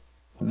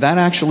that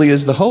actually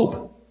is the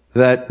hope.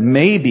 That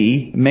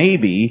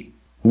maybe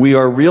we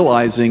are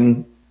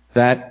realizing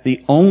that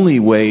the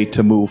only way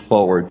to move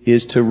forward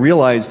is to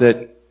realize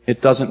that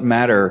it doesn't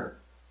matter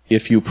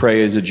if you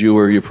pray as a Jew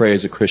or you pray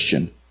as a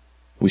Christian.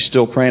 We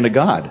still pray to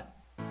God.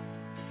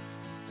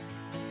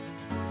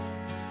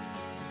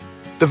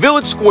 The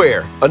Village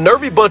Square, a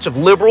nervy bunch of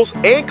liberals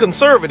and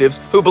conservatives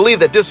who believe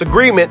that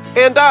disagreement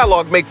and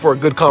dialogue make for a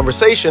good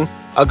conversation,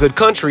 a good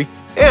country,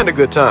 and a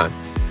good time.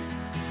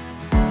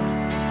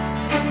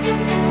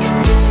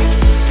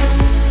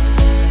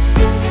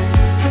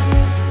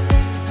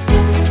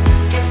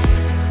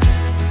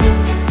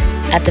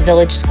 At the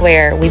Village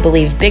Square, we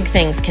believe big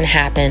things can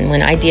happen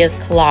when ideas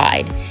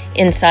collide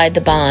inside the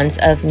bonds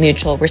of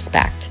mutual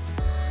respect.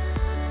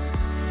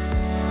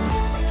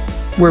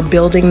 We're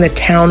building the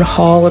town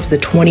hall of the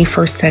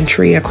 21st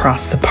century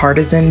across the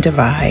partisan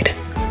divide.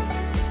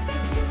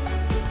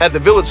 At the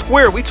Village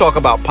Square, we talk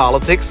about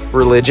politics,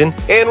 religion,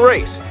 and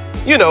race.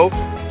 You know,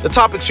 the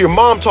topics your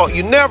mom taught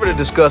you never to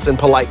discuss in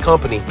polite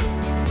company.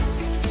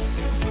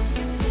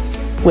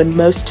 When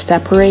most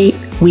separate,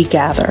 we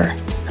gather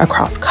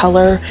across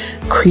color,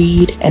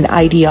 creed, and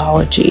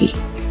ideology.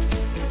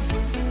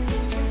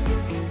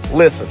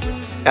 Listen,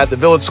 at the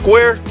Village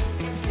Square,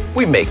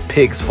 we make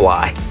pigs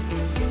fly.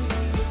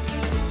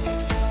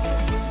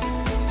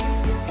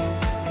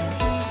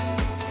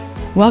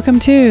 Welcome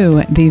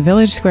to the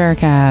Village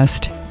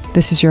Squarecast.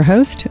 This is your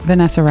host,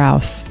 Vanessa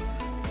Rouse.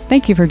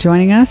 Thank you for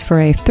joining us for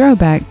a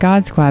throwback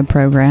God Squad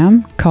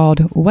program called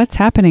What's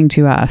Happening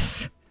to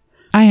Us.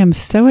 I am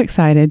so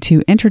excited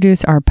to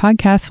introduce our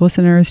podcast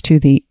listeners to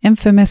the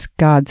infamous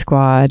God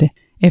Squad.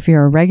 If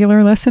you're a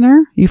regular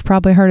listener, you've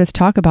probably heard us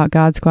talk about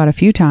God Squad a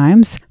few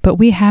times, but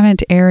we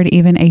haven't aired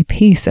even a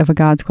piece of a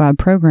God Squad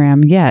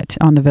program yet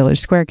on the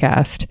Village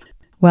Squarecast.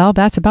 Well,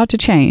 that's about to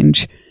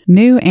change.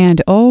 New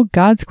and old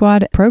God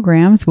Squad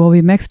programs will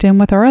be mixed in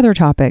with our other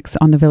topics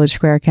on the Village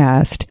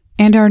Squarecast.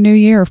 And our new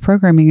year of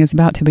programming is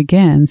about to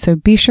begin, so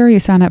be sure you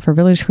sign up for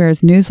Village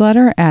Square's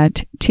newsletter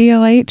at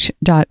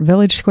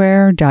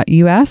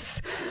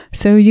tlh.villagesquare.us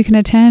so you can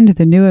attend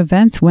the new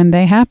events when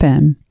they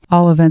happen.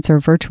 All events are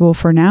virtual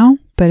for now,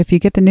 but if you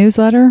get the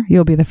newsletter,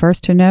 you'll be the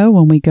first to know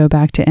when we go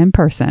back to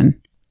in-person.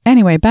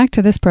 Anyway, back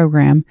to this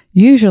program.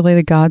 Usually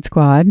the God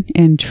Squad,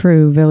 in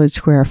true Village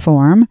Square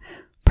form,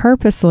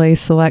 purposely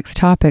selects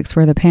topics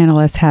where the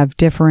panelists have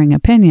differing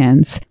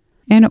opinions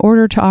in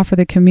order to offer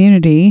the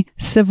community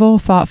civil,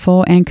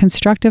 thoughtful, and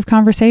constructive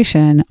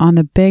conversation on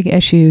the big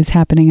issues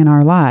happening in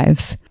our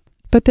lives.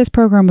 But this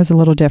program was a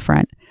little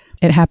different.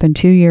 It happened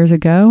 2 years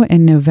ago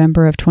in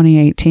November of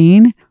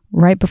 2018,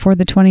 right before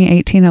the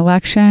 2018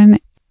 election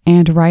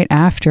and right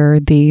after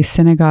the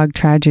synagogue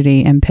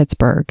tragedy in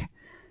Pittsburgh.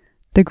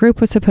 The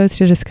group was supposed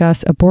to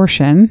discuss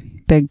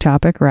abortion, big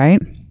topic,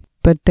 right?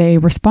 But they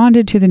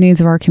responded to the needs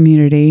of our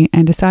community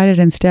and decided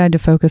instead to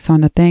focus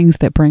on the things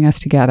that bring us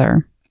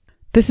together.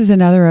 This is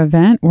another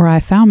event where I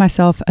found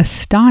myself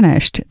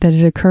astonished that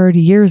it occurred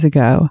years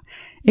ago.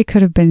 It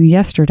could have been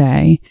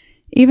yesterday.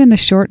 Even the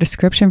short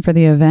description for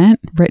the event,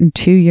 written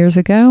 2 years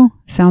ago,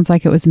 sounds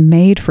like it was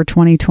made for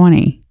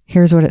 2020.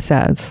 Here's what it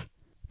says.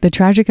 The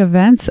tragic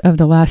events of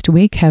the last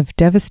week have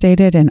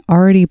devastated an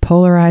already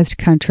polarized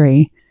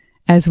country.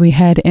 As we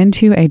head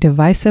into a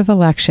divisive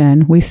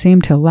election, we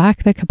seem to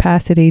lack the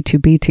capacity to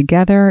be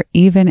together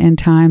even in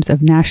times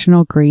of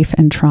national grief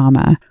and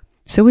trauma.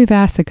 So we've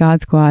asked the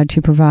God Squad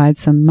to provide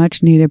some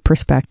much-needed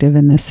perspective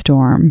in this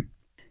storm.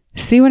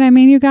 See what I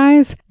mean, you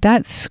guys?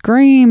 That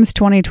screams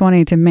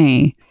 2020 to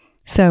me.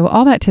 So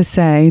all that to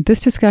say,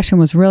 this discussion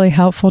was really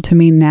helpful to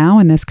me now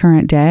in this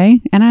current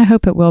day, and I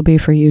hope it will be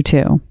for you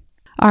too.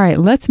 All right,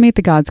 let's meet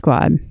the God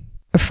Squad.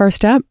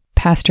 First up,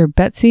 Pastor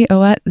Betsy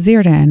Olette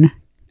Zierden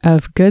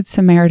of Good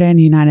Samaritan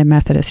United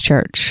Methodist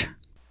Church.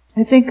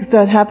 I think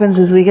that happens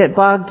as we get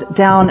bogged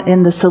down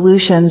in the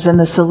solutions, and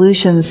the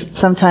solutions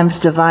sometimes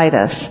divide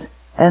us.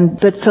 And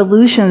the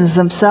solutions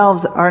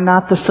themselves are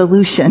not the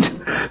solution,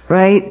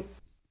 right?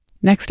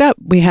 Next up,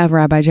 we have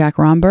Rabbi Jack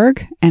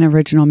Romberg, an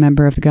original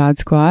member of the God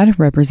Squad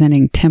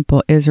representing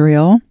Temple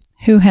Israel,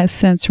 who has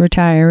since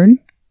retired.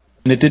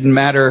 And it didn't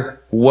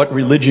matter what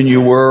religion you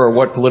were or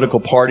what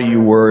political party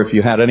you were, if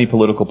you had any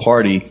political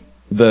party,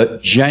 the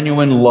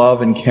genuine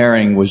love and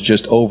caring was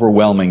just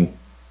overwhelming.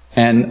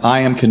 And I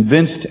am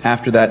convinced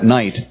after that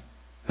night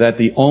that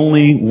the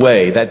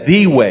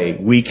way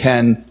we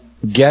can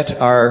get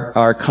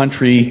our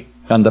country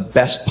on the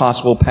best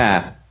possible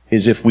path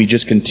is if we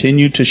just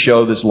continue to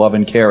show this love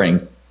and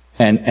caring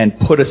and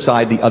put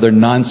aside the other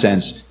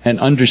nonsense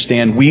and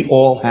understand we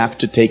all have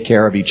to take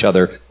care of each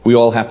other. We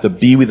all have to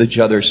be with each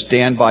other,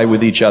 stand by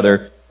with each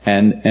other,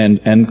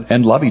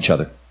 and love each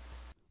other.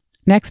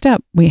 Next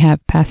up, we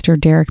have Pastor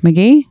Derek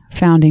McGee,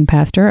 founding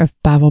pastor of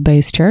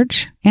Bible-Based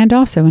Church, and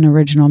also an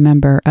original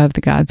member of the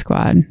God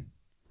Squad.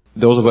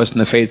 Those of us in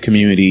the faith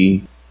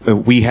community,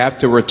 we have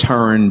to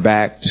return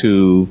back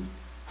to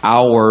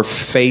our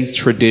faith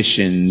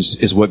traditions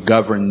is what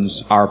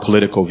governs our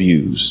political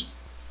views,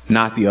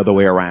 not the other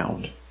way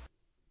around.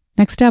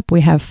 Next up,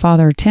 we have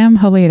Father Tim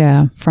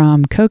Holita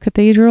from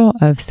Co-Cathedral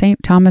of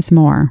St. Thomas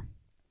More.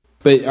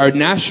 But our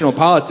national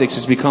politics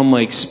has become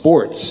like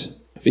sports.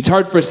 It's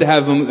hard for us to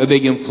have a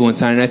big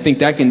influence on it, and I think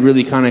that can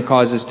really kind of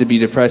cause us to be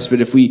depressed.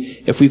 But if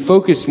we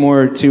focus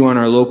more too on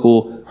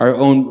our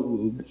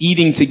own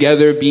eating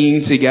together,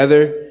 being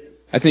together,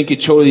 I think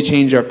it totally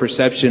changed our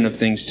perception of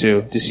things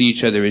too, to see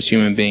each other as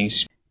human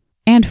beings.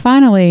 And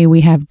finally,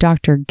 we have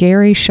Dr.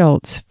 Gary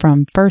Schultz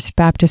from First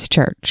Baptist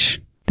Church.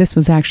 This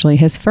was actually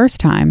his first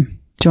time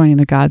joining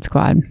the God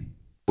Squad.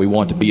 We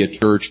want to be a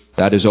church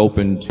that is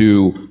open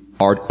to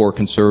hardcore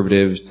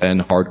conservatives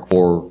and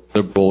hardcore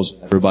liberals,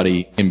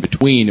 everybody in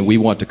between, and we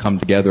want to come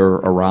together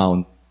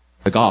around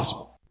the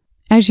gospel.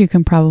 As you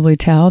can probably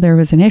tell, there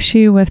was an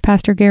issue with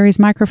Pastor Gary's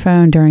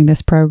microphone during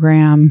this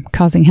program,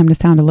 causing him to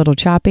sound a little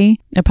choppy.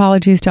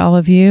 Apologies to all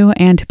of you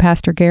and to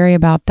Pastor Gary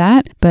about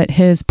that, but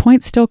his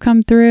points still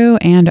come through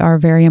and are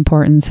very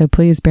important, so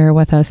please bear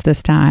with us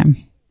this time.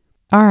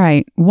 All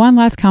right, one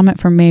last comment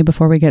from me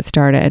before we get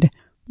started.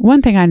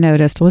 One thing I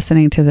noticed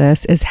listening to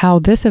this is how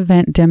this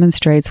event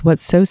demonstrates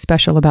what's so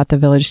special about the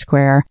Village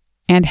Square,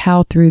 and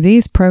how through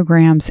these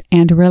programs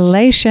and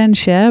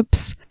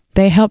relationships,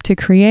 they help to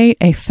create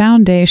a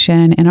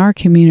foundation in our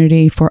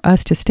community for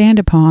us to stand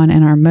upon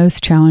in our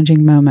most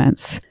challenging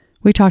moments.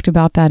 We talked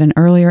about that in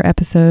earlier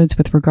episodes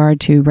with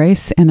regard to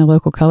race and the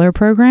local color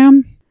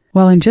program.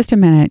 Well, in just a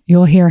minute,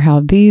 you'll hear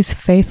how these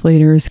faith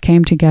leaders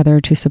came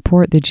together to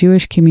support the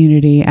Jewish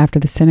community after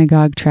the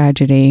synagogue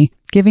tragedy,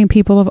 giving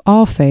people of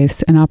all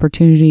faiths an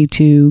opportunity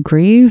to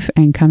grieve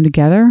and come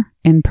together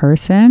in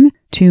person,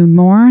 to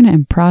mourn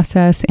and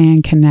process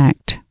and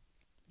connect.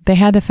 They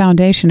had the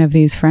foundation of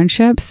these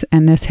friendships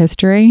and this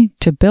history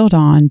to build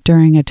on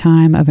during a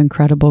time of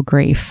incredible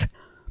grief.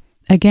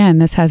 Again,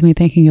 this has me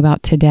thinking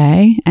about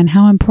today and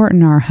how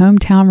important our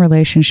hometown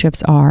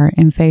relationships are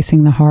in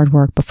facing the hard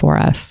work before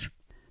us.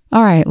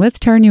 All right, let's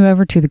turn you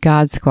over to the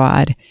God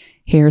Squad.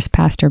 Here's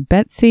Pastor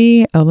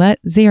Betsy Olette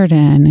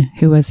Zierden,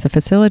 who was the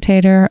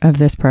facilitator of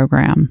this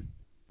program.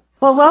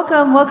 Well,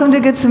 welcome to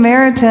Good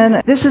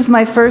Samaritan. This is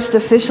my first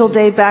official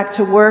day back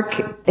to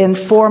work in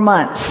 4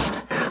 months.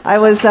 I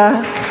was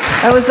on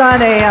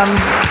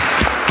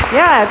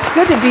it's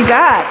good to be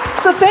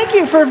back. So thank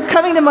you for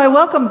coming to my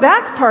welcome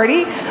back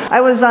party.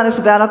 I was on a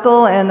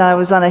sabbatical and I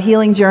was on a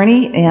healing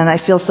journey, and I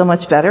feel so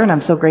much better, and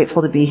I'm so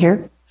grateful to be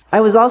here. I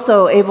was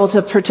also able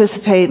to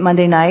participate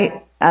Monday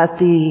night at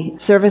the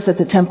service at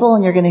the temple,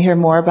 and you're going to hear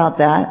more about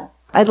that.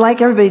 I'd like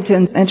everybody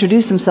to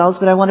introduce themselves,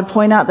 but I want to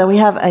point out that we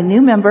have a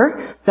new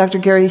member, Dr.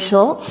 Gary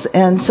Schultz.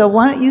 And so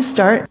why don't you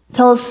start?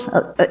 Tell us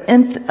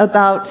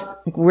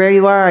about where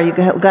you are. Are you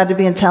glad to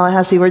be in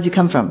Tallahassee? Where'd you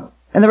come from?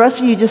 And the rest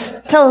of you,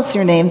 just tell us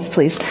your names,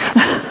 please.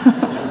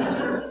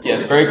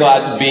 Yes, very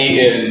glad to be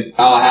in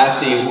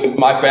Tallahassee with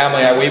my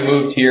family. We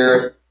moved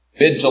here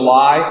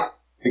mid-July,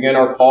 began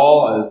our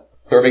call as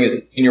serving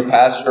as senior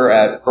pastor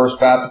at First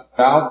Baptist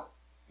now.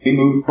 We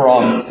moved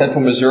from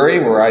Central Missouri,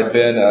 where I'd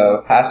been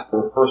a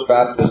pastor of First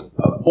Baptist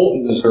of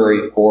Fulton,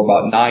 Missouri for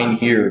about 9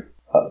 years.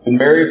 Been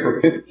married for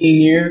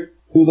 15 years,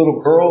 2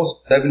 little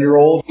girls,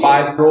 7-year-old,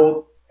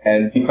 5-year-old,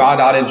 and we found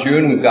out in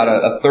June we've got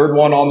a third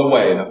one on the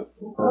way.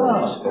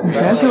 Oh,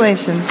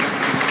 congratulations.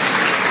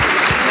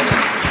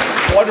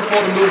 Wonderful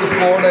to move to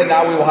Florida.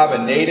 Now we will have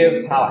a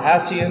native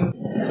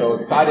Tallahassean. So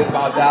excited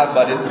about that,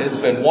 but it's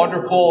been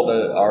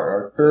wonderful.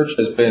 Our church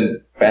has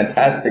been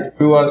fantastic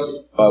to us.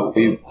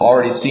 We've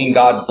already seen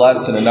God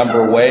bless in a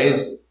number of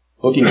ways.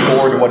 Looking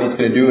forward to what He's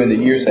going to do in the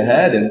years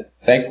ahead, and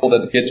thankful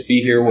that I get to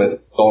be here with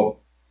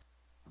all.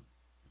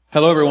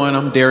 Hello, everyone.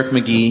 I'm Derek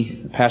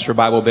McGee, pastor of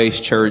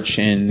Bible-Based Church,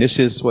 and this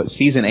is,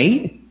 season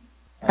 8?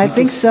 I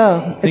think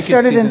so. It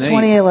started in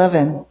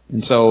 2011.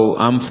 And so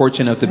I'm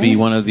fortunate enough to be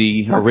one of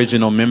the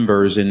original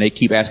members, and they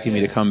keep asking me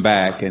to come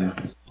back,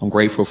 and I'm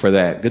grateful for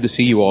that. Good to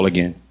see you all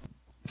again.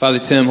 Father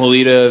Tim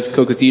Holita,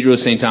 Co-Cathedral of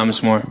St.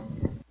 Thomas More.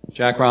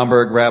 Jack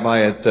Romberg,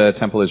 Rabbi at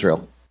Temple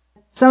Israel.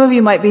 Some of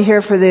you might be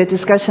here for the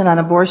discussion on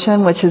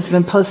abortion, which has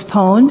been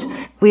postponed.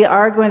 We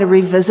are going to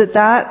revisit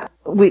that.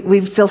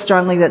 We feel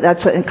strongly that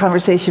that's a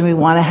conversation we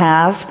want to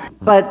have.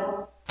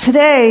 But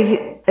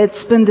today,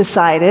 it's been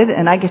decided,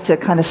 and I get to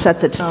kind of set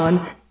the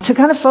tone, to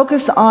kind of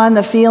focus on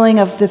the feeling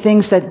of the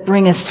things that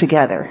bring us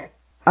together.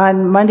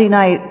 On Monday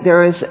night, there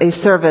was a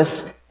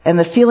service, and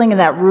the feeling in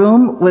that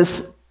room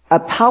was a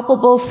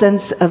palpable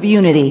sense of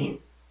unity.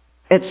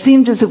 It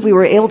seemed as if we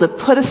were able to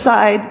put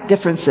aside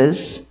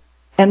differences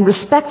and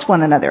respect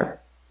one another.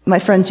 My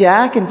friend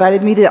Jack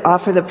invited me to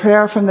offer the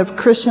prayer from the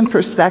Christian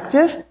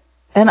perspective,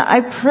 and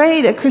I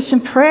prayed a Christian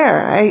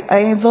prayer. I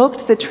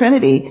invoked the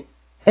Trinity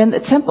in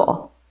the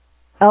temple.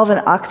 Alvin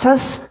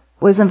Akhtas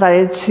was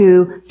invited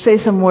to say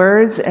some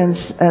words and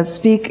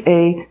speak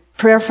a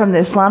prayer from the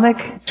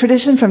Islamic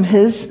tradition, from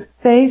his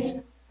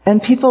faith,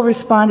 and people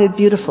responded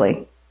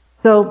beautifully.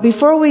 So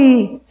before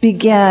we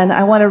begin,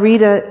 I want to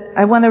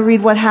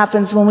read what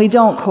happens when we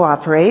don't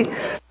cooperate.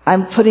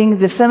 I'm putting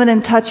the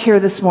feminine touch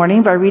here this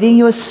morning by reading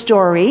you a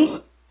story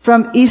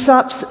from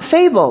Aesop's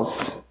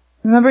Fables.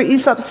 Remember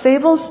Aesop's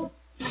Fables?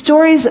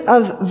 Stories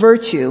of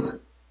virtue.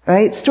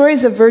 right?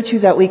 Stories of virtue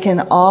that we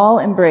can all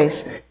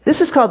embrace.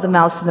 This is called The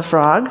Mouse and the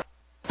Frog,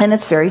 and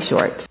it's very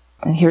short.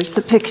 And here's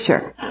the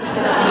picture.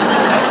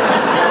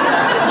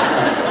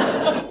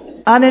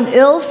 On an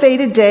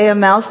ill-fated day, a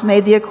mouse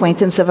made the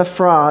acquaintance of a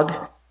frog,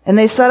 and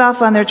they set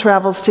off on their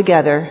travels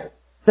together.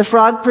 The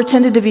frog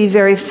pretended to be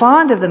very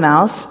fond of the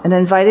mouse and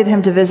invited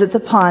him to visit the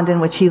pond in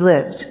which he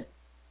lived.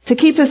 To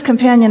keep his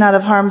companion out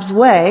of harm's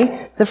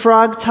way, the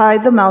frog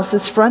tied the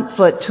mouse's front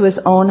foot to his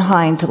own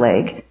hind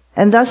leg,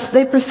 and thus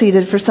they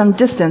proceeded for some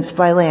distance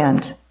by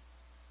land.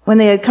 When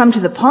they had come to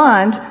the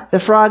pond, the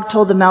frog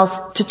told the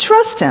mouse to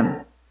trust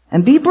him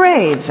and be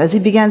brave as he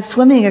began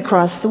swimming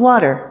across the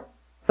water.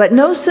 But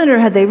no sooner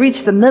had they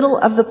reached the middle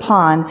of the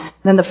pond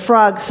than the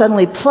frog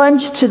suddenly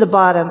plunged to the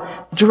bottom,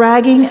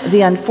 dragging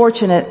the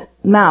unfortunate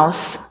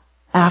mouse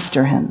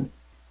after him.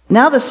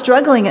 Now the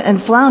struggling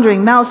and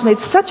floundering mouse made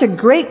such a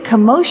great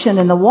commotion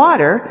in the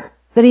water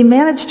that he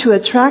managed to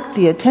attract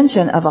the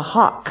attention of a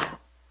hawk,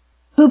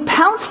 who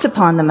pounced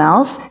upon the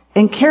mouse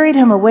and carried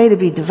him away to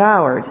be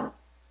devoured.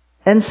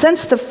 And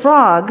since the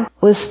frog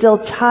was still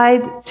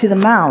tied to the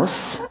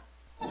mouse,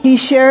 he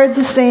shared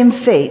the same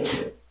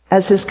fate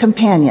as his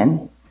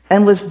companion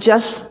and was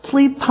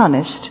justly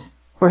punished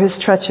for his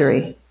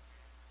treachery.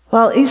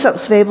 Well,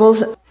 Aesop's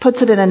Fables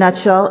puts it in a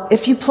nutshell.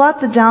 If you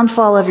plot the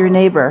downfall of your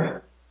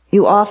neighbor,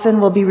 you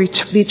often will be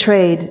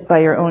betrayed by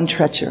your own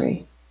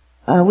treachery.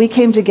 We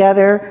came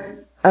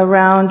together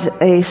around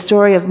a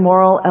story of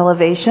moral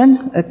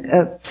elevation,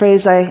 a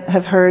phrase I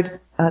have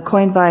heard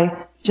coined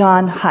by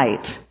John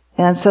Haidt.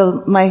 And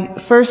so my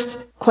first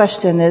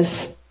question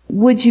is,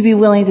 would you be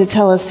willing to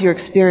tell us your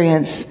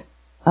experience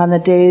on the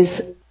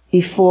days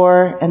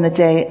before and the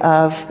day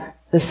of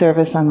the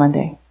service on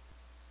Monday?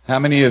 How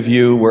many of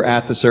you were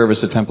at the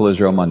service at Temple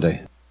Israel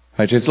Monday?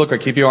 Right, just look,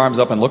 keep your arms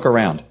up and look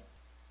around.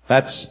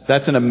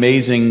 That's an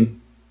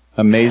amazing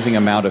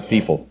amount of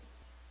people.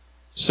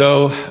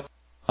 So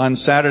on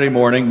Saturday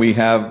morning we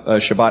have a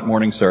Shabbat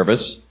morning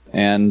service,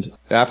 and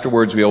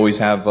afterwards we always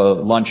have a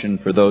luncheon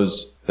for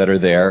those that are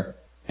there.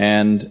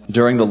 And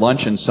during the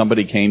luncheon,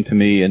 somebody came to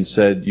me and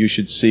said, "You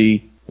should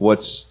see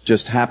what's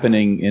just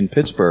happening in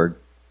Pittsburgh."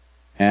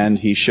 And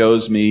he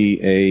shows me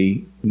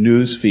a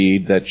news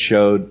feed that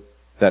showed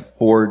that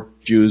 4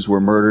 Jews were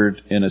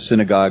murdered in a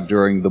synagogue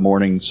during the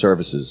morning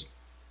services.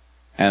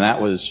 And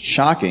that was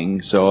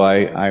shocking. So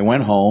I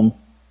went home,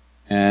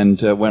 and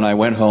when I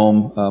went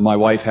home, my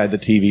wife had the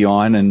TV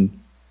on, and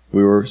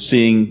we were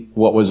seeing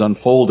what was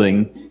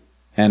unfolding.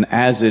 And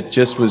as it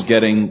just was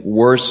getting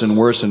worse and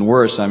worse and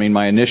worse, I mean,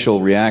 my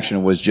initial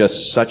reaction was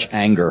just such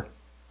anger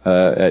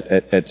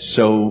at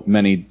so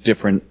many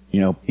different,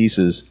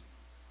 pieces.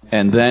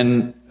 And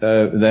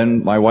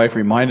then my wife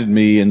reminded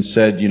me and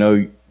said,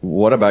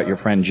 what about your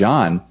friend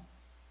John?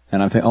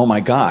 And I'm thinking, oh my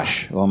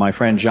gosh. Well, my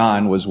friend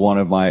John is one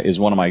of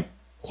my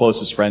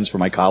closest friends from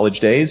my college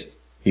days.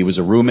 He was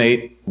a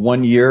roommate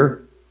 1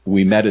 year.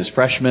 We met as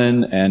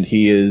freshmen, and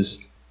he's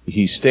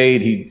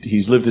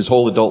lived his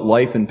whole adult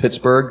life in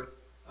Pittsburgh.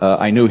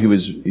 I knew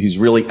he's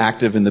really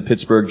active in the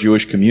Pittsburgh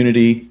Jewish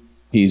community.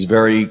 He's a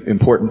very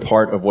important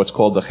part of what's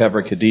called the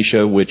Chevra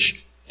Kadisha,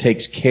 which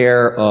takes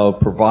care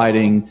of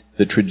providing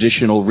the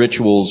traditional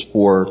rituals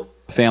for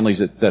families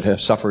that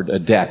have suffered a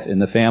death in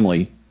the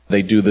family.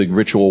 They do the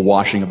ritual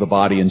washing of the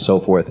body and so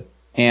forth.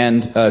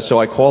 And so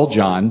I called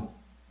John,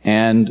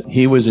 and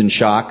he was in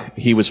shock.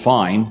 He was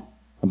fine,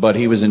 but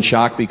he was in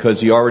shock because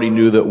he already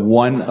knew that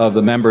one of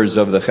the members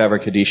of the Chevra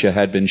Kadisha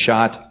had been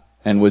shot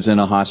and was in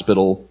a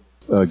hospital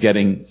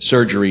getting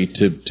surgery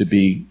to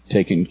be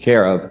taken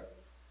care of.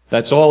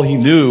 That's all he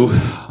knew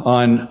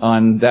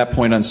on that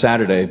point on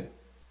Saturday.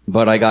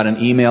 But I got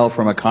an email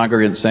from a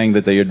congregant saying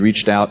that they had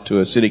reached out to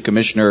a city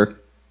commissioner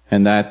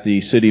and that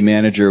the city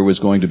manager was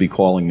going to be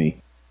calling me.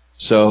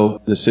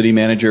 So the city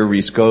manager,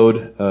 Reese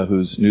Goad,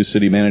 who's new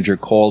city manager,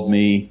 called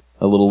me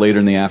a little later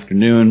in the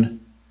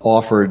afternoon,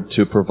 offered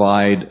to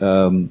provide,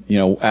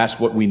 asked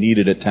what we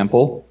needed at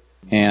Temple.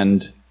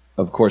 And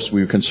of course,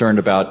 we were concerned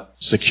about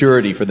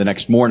security for the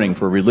next morning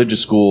for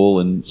religious school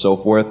and so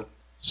forth.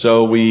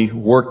 So we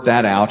worked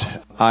that out.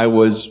 I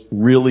was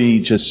really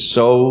just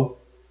so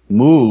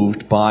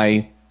moved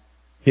by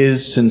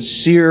his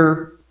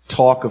sincere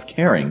talk of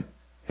caring.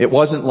 It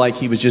wasn't like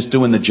he was just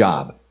doing the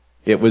job.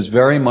 It was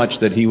very much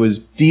that he was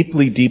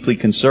deeply, deeply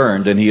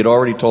concerned, and he had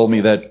already told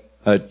me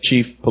that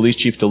Police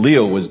Chief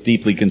DeLeo was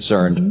deeply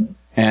concerned. Mm-hmm.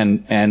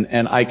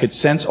 And I could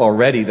sense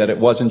already that it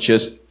wasn't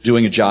just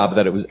doing a job,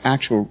 that it was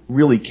actual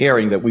really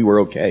caring that we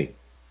were okay.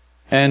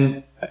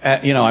 And,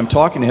 I'm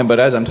talking to him, but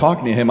as I'm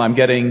talking to him, I'm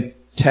getting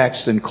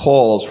texts and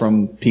calls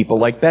from people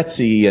like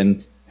Betsy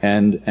and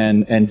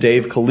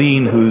Dave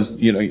Colleen, who's,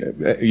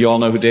 you all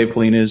know who Dave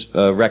Colleen is,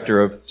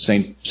 rector of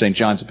St.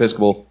 John's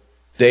Episcopal.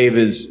 Dave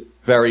is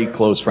a very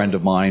close friend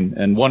of mine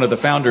and one of the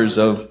founders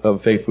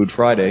of Faith Food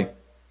Friday.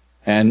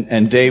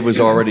 And Dave was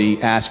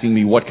already asking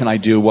me, what can I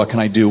do? What can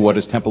I do? What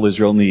does Temple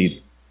Israel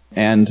need?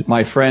 And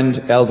my friend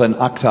Elvan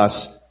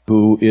Aktas,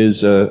 who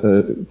is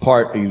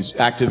he's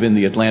active in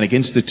the Atlantic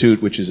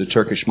Institute, which is a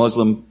Turkish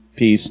Muslim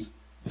piece,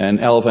 and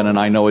Elvin and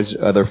I know each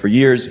other for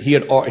years.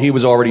 He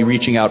was already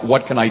reaching out.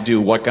 What can I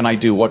do? What can I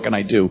do? What can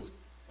I do?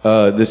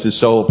 This is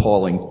so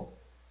appalling.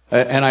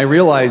 And I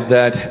realized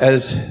that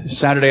as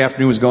Saturday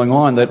afternoon was going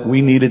on, that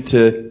we needed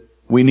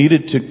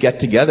to get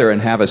together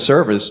and have a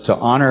service to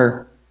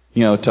honor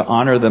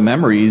the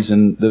memories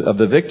of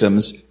the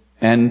victims,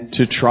 and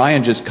to try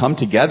and just come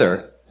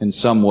together in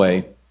some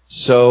way.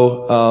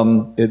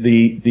 So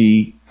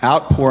the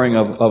outpouring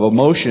of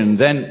emotion.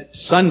 Then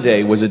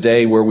Sunday was a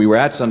day where we were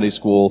at Sunday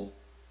school.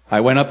 I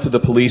went up to the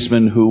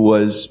policeman who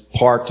was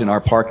parked in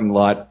our parking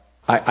lot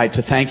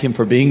to thank him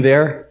for being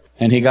there.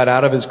 And he got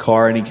out of his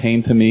car and he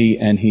came to me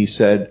and he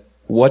said,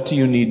 "What do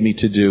you need me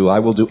to do? I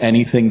will do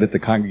anything that the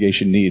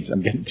congregation needs."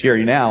 I'm getting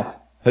teary now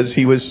because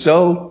he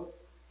wasn't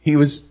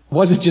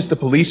just a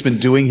policeman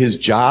doing his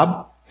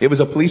job. It was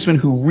a policeman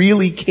who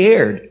really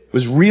cared,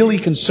 was really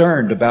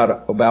concerned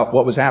about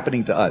what was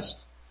happening to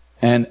us.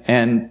 And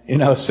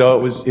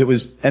so it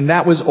was, and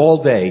that was all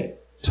day,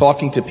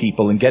 talking to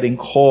people and getting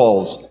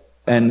calls.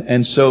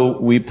 And so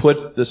we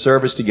put the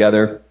service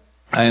together.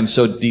 I am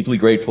so deeply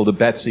grateful to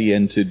Betsy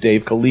and to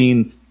Dave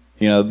Colleen.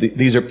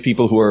 These are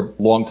people who are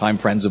longtime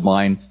friends of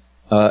mine,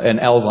 and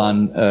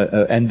Elvan.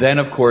 And then,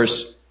 of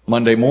course,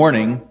 Monday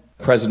morning,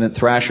 President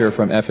Thrasher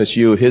from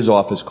FSU, his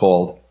office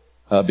called,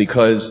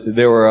 because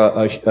there were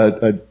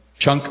a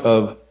chunk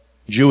of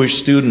Jewish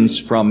students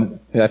from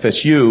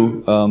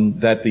FSU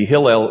that the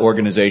Hillel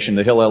organization,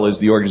 the Hillel is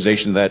the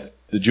organization that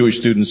the Jewish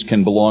students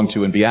can belong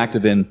to and be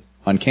active in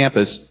on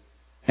campus,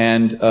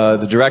 and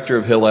the director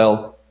of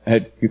Hillel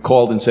had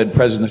called and said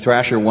President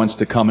Thrasher wants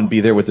to come and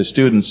be there with the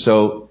students.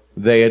 So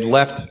they had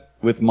left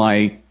with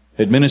my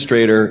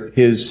administrator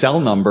his cell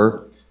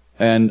number,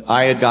 and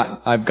I've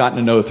gotten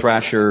to know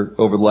Thrasher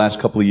over the last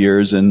couple of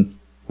years, and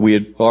we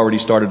had already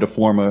started to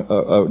form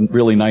a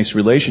really nice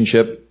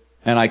relationship.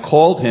 And I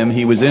called him.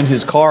 He was in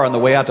his car on the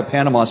way out to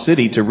Panama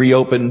City to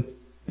reopen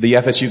the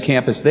FSU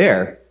campus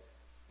there.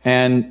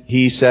 And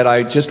he said,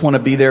 "I just want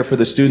to be there for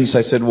the students."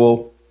 I said,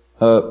 "Well,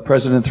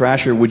 President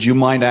Thrasher, would you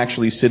mind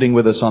actually sitting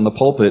with us on the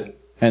pulpit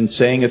and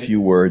saying a few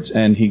words?"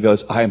 And he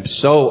goes, I'm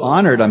so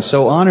honored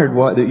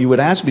that you would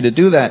ask me to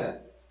do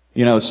that.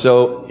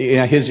 So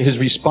his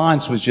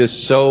response was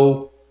just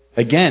so,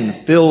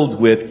 again,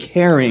 filled with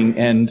caring,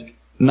 and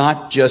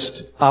not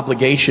just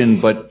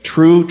obligation, but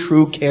true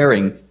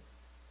caring.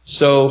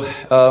 So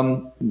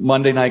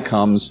Monday night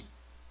comes,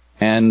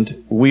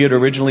 and we had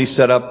originally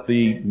set up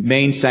the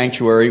main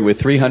sanctuary with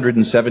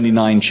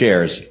 379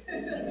 chairs.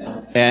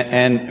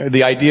 And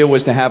the idea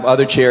was to have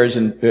other chairs,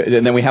 and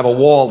then we have a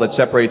wall that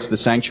separates the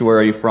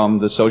sanctuary from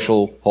the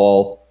social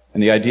hall.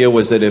 And the idea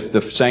was that if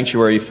the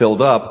sanctuary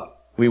filled up,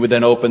 we would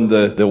then open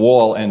the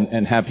wall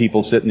and have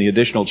people sit in the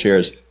additional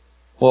chairs.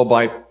 Well,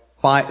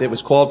 it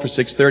was called for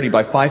 6:30.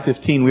 By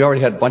 5:15, we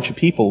already had a bunch of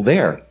people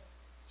there.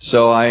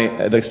 So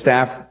the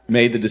staff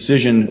made the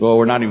decision, well,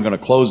 we're not even going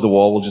to close the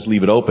wall, we'll just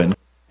leave it open.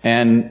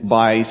 And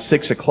by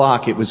 6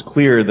 o'clock, it was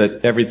clear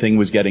that everything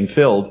was getting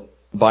filled.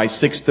 By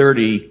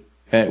 6:30,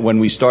 when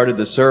we started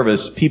the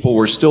service, people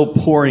were still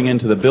pouring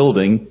into the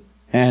building,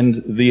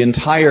 and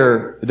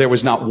there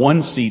was not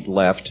one seat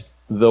left.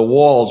 The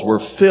walls were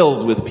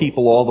filled with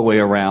people all the way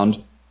around,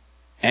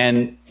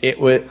 and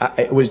it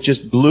was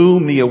just blew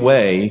me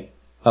away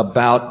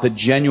about the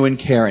genuine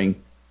caring.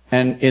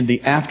 And in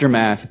the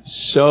aftermath,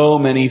 so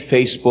many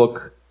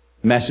Facebook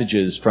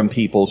messages from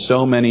people,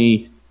 so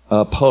many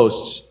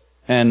posts.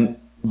 And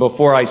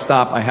before I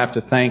stop, I have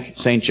to thank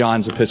St.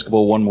 John's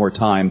Episcopal one more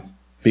time,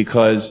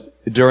 because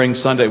during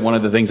Sunday, one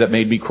of the things that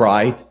made me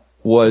cry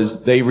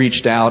was they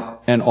reached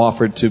out and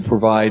offered to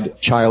provide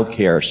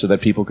childcare so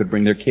that people could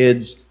bring their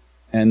kids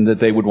and that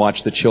they would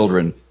watch the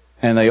children.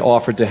 And they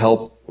offered to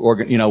help,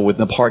 with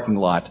the parking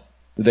lot.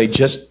 They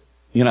just,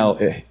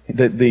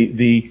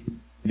 the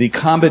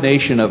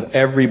combination of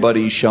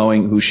everybody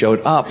who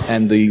showed up,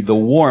 and the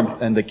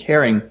warmth and the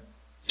caring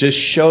just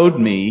showed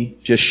me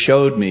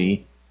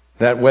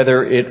that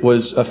whether it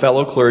was a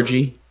fellow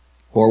clergy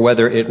or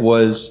whether it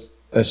was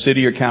a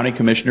city or county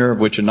commissioner, of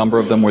which a number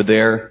of them were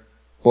there,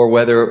 or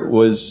whether it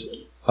was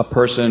a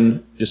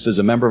person just as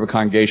a member of a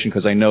congregation,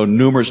 because I know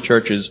numerous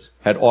churches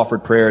had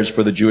offered prayers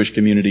for the Jewish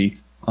community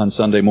on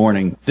Sunday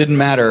morning. Didn't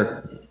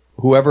matter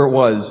whoever it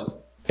was,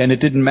 and it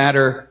didn't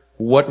matter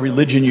what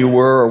religion you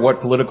were or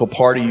what political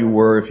party you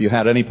were, if you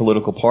had any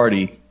political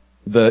party,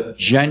 the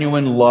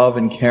genuine love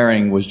and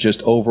caring was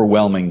just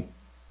overwhelming.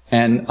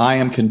 And I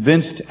am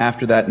convinced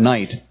after that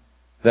night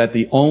that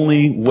the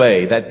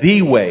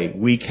way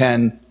we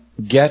can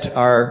get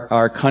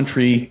our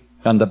country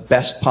on the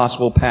best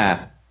possible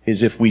path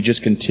is if we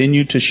just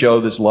continue to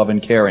show this love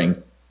and caring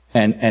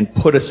and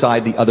put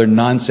aside the other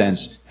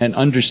nonsense and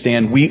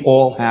understand we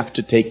all have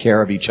to take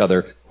care of each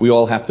other. We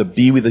all have to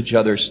be with each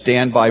other,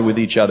 stand by with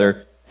each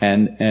other,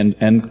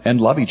 and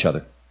love each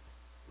other.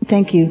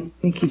 Thank you.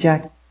 Thank you,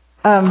 Jack.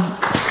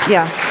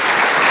 Yeah.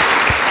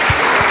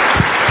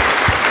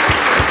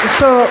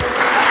 So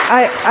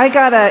I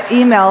got an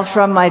email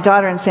from my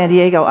daughter in San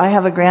Diego. I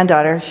have a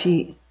granddaughter.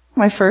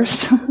 My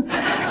first.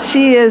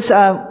 She is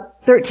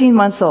 13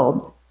 months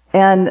old.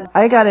 And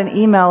I got an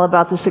email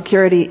about the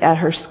security at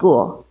her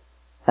school.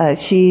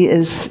 She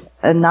is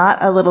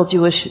not a little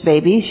Jewish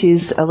baby.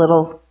 She's a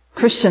little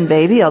Christian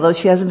baby, although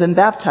she hasn't been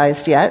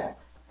baptized yet.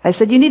 I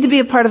said, you need to be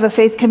a part of a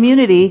faith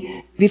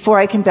community before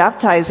I can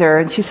baptize her.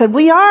 And she said,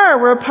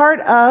 we're a part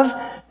of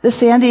the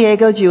San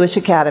Diego Jewish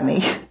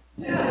Academy.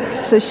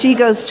 So she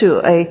goes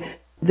to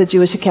the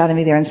Jewish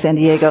Academy there in San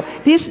Diego.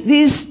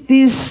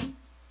 These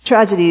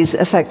tragedies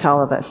affect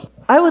all of us.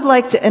 I would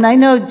like to, and I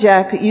know,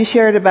 Jack, you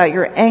shared about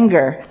your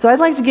anger. So I'd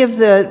like to give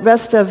the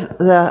rest of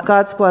the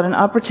God Squad an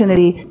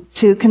opportunity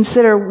to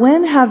consider,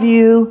 when have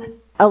you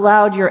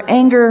allowed your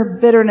anger,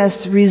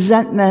 bitterness,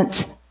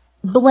 resentment,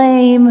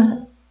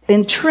 blame,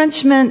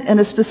 entrenchment in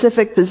a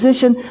specific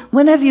position,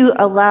 when have you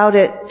allowed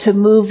it to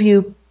move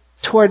you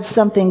towards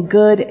something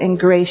good and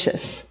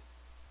gracious?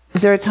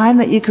 Is there a time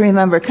that you can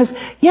remember? Because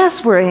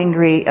yes, we're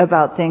angry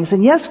about things,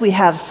 and yes, we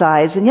have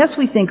sides, and yes,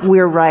 we think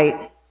we're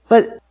right.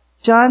 But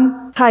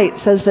John Haidt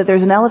says that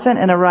there's an elephant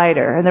and a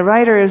rider, and the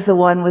rider is the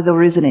one with the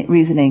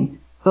reasoning.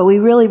 But we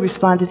really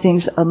respond to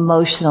things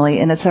emotionally,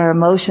 and it's our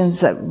emotions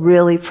that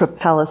really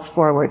propel us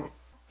forward.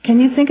 Can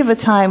you think of a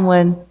time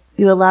when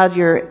you allowed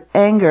your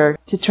anger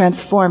to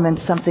transform into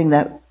something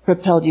that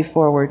propelled you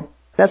forward?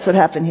 That's what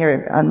happened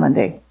here on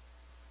Monday.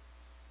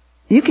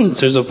 You can. Since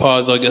there's a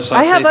pause, I guess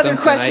I'll say something. I have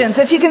other questions.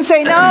 If you can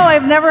say, no,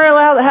 I've never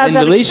had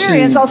that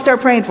experience, I'll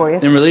start praying for you.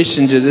 In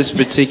relation to this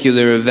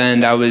particular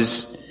event, I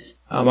was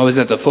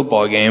at the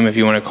football game, if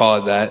you want to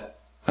call it that,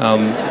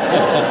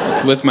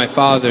 with my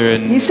father.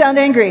 And you sound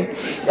angry.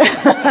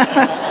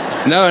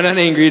 No, not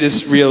angry,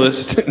 just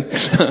realist.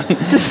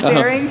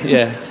 Despairing?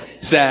 Yeah.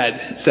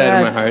 Sad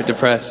in my heart,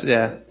 depressed,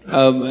 yeah.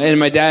 And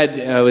my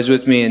dad was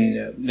with me,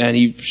 and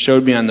he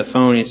showed me on the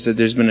phone. He said,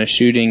 there's been a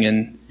shooting,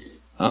 and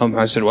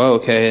I said, well,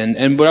 okay.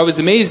 And what I was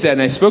amazed at,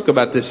 and I spoke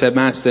about this at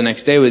Mass the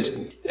next day,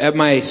 was at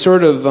my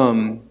sort of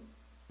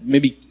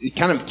maybe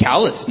kind of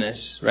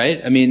callousness,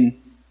 right? I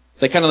mean,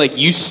 kind of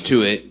used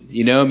to it,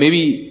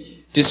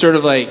 maybe just sort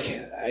of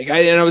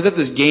and I was at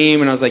this game,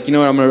 and I was like, you know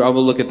what, I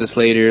will look at this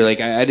later.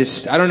 I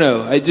don't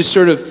know. I just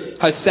sort of,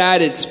 how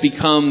sad it's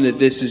become that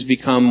this has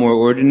become more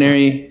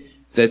ordinary,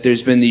 that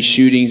there's been these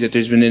shootings, that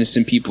there's been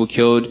innocent people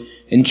killed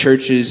in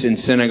churches and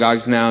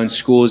synagogues now, in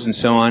schools and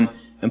so on,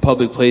 in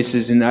public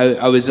places. And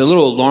I was a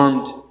little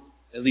alarmed,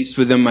 at least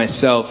within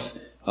myself.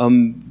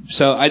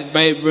 So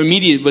my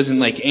immediate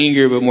wasn't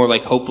anger, but more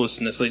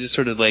hopelessness, just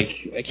sort of I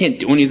can't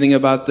do anything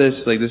about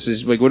this. This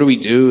is what do we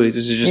do?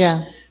 This is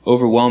just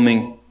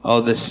overwhelming,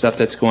 all this stuff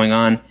that's going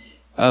on.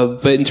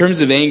 But in terms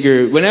of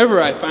anger,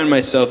 whenever I find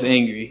myself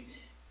angry,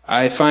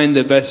 I find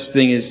the best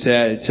thing is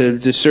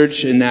to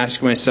search and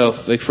ask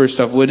myself, first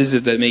off, what is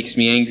it that makes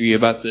me angry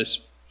about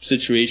this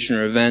situation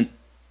or event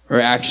or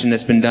action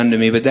that's been done to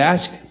me? But to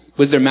ask,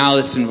 was there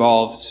malice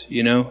involved,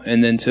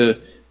 and then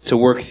to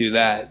work through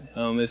that,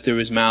 if there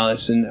was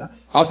malice. And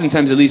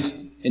oftentimes, at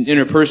least in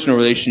interpersonal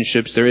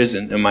relationships, there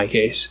isn't, in my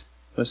case.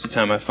 Most of the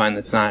time I find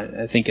that's not.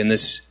 I think in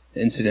this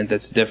incident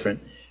that's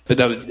different. But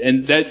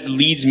that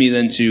leads me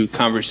then to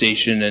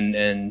conversation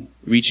and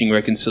reaching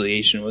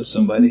reconciliation with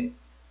somebody.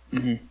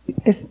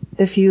 Mm-hmm.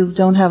 If you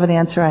don't have an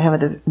answer, I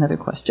have another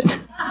question.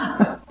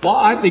 Well,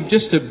 I think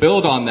just to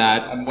build on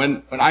that,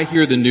 when I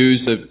hear the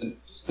news,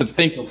 just to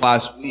think of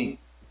last week,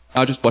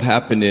 not just what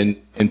happened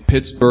in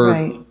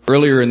Pittsburgh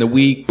earlier in the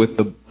week with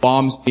the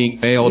bombs being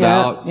mailed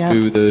out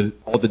to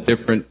all the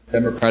different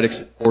Democratic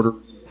supporters,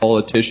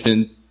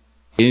 politicians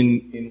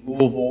in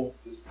Louisville.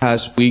 This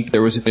past week,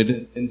 there was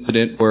an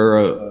incident where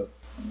a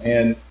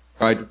man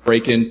tried to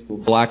break into a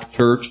black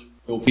church,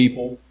 kill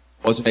people,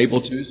 wasn't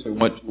able to, so he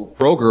went to a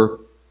Kroger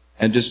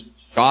and just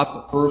shot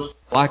the first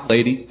black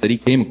ladies that he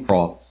came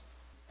across.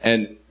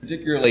 And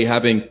particularly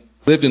having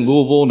lived in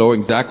Louisville, knowing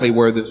exactly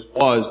where this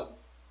was,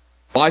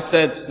 I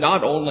sense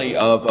not only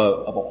of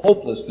a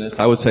hopelessness,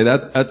 I would say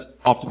that's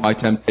often my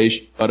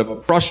temptation, but of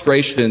a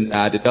frustration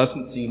that it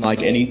doesn't seem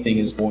like anything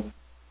is going.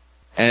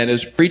 And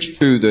as preached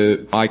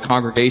to my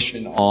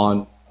congregation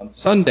on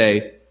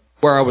Sunday,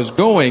 where I was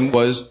going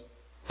was the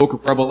book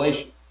of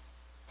Revelation,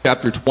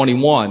 chapter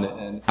 21,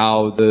 and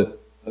how the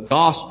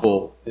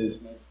gospel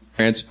is meant to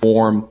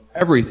transform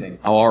everything.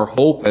 How our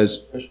hope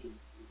as Christians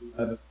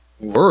in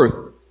the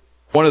earth.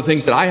 One of the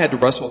things that I had to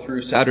wrestle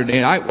through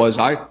Saturday night was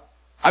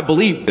I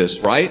believe this,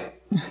 right?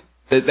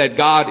 That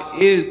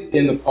God is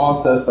in the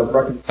process of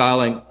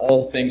reconciling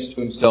all things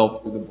to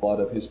himself through the blood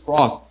of his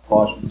cross.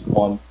 Colossians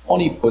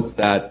 1:20 puts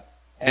that.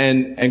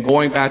 And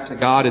going back to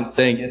God and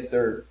saying, yes,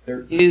 there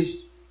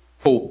is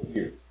hope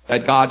here.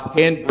 That God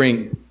can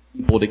bring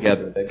people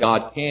together. That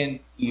God can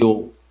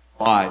heal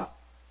lives.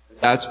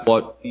 That's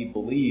what we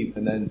believe.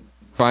 And then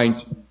trying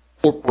to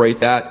incorporate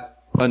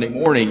that Sunday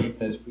morning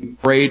as we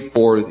prayed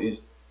for these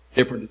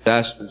different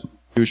disasters,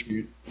 Jewish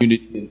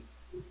community in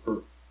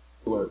Pittsburgh.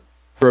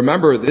 To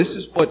remember, this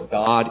is what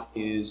God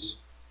is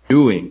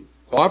doing.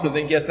 So I often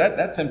think, yes,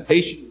 that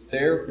temptation is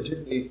there.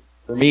 Particularly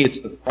for me,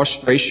 it's the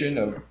frustration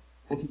of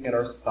looking at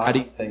our society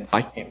and saying,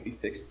 why can't we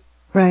fix it?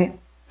 Right.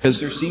 Because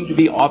there seem to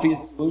be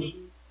obvious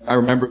solutions. I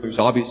remember there's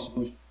obvious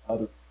solutions to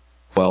others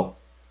as well.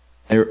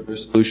 Their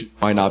solution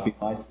might not be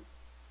my solution.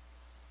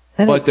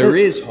 But there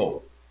is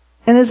hope.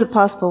 And is it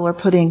possible we're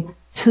putting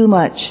too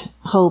much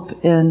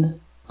hope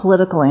in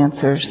political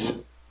answers?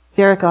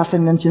 Derek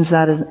often mentions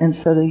that, and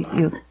so do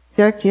you.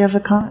 Derek, do you have a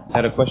comment? Is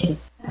that a question?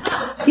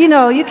 You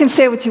know, you can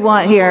say what you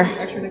want here.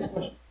 Actually, next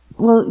question.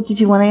 Well, did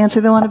you want to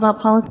answer the one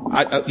about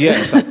politics?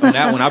 Yes, on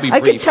that one, I'll be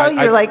brief. I could tell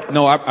you're like...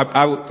 No,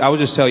 I would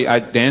just tell you,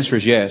 the answer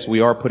is yes.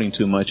 We are putting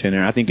too much in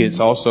there. I think it's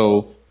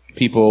also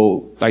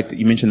people, like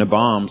you mentioned the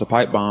bombs, the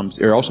pipe bombs.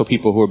 There are also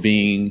people who are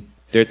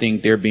they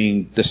think they're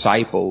being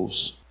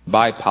disciples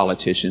by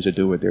politicians to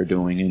do what they're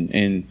doing.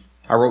 And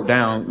I wrote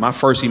down, my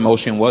first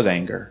emotion was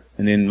anger.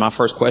 And then my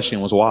first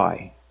question was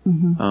why?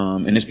 Mm-hmm.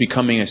 And it's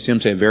becoming, as Tim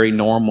said, very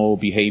normal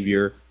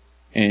behavior.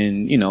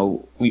 And, you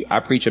know,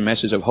 I preach a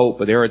message of hope,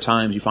 but there are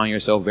times you find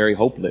yourself very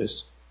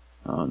hopeless.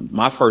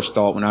 My first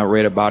thought when I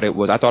read about it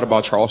was, I thought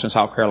about Charleston,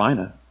 South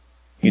Carolina.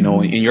 You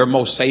know, in your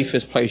most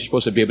safest place you're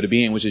supposed to be able to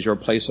be in, which is your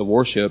place of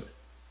worship.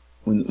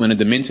 When a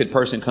demented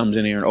person comes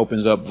in here and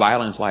opens up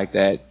violence like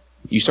that,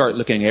 you start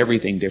looking at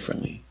everything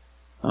differently.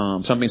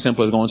 Something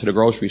simple as going to the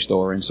grocery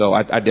store. And so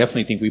I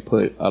definitely think we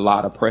put a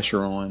lot of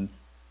pressure on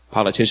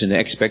politicians, the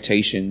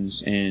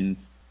expectations, and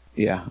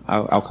yeah,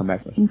 I'll come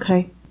back to that.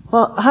 Okay.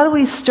 Well, how do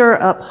we stir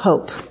up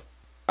hope?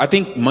 I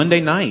think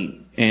Monday night,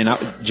 and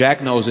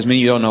Jack knows, as many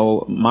of you don't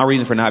know, my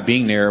reason for not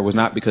being there was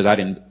not because I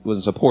wasn't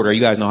a supporter.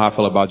 You guys know how I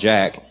feel about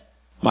Jack.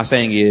 My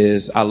saying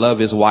is, I love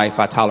his wife,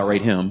 I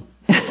tolerate him.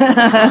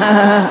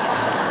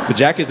 But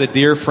Jack is a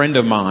dear friend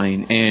of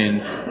mine,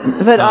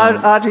 but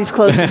Audrey's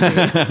close to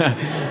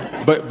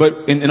me.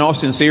 But in all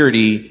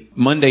sincerity,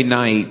 Monday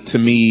night to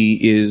me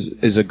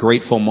is a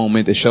grateful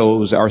moment that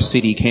shows our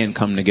city can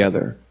come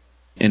together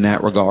in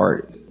that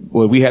regard.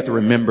 What we have to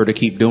remember to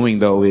keep doing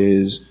though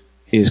is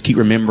keep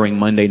remembering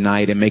Monday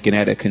night and making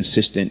that a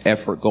consistent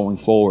effort going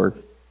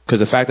forward. Because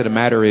the fact of the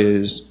matter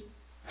is,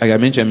 like I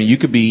mentioned, I mean, you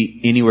could be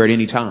anywhere at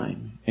any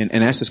time. And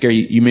that's the scary.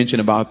 You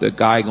mentioned about the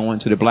guy going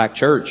to the black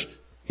church.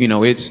 You know,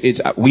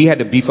 we had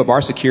to beef up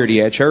our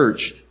security at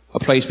church, a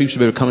place people should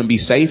be able to come and be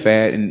safe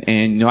at.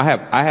 And, you know,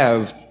 I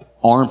have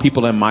armed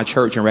people in my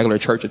church in regular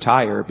church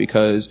attire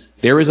because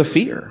there is a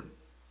fear.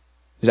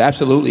 There's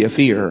absolutely a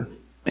fear.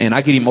 And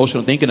I get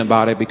emotional thinking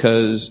about it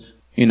because,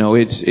 you know,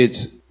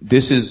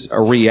 this is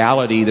a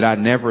reality that I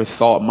never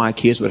thought my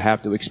kids would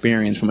have to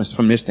experience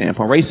from this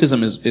standpoint.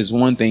 Racism is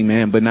one thing,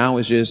 man, but now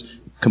it's just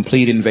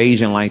complete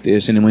invasion like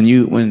this. And when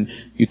you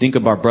think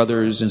about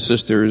brothers and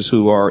sisters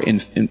who are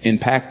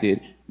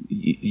impacted,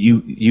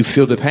 you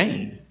feel the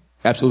pain.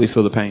 Absolutely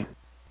feel the pain.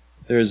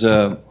 There's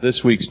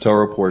this week's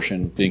Torah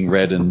portion being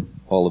read in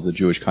all of the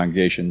Jewish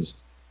congregations.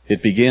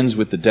 It begins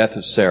with the death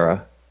of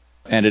Sarah,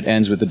 and it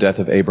ends with the death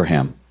of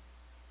Abraham.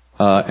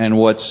 And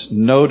what's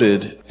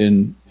noted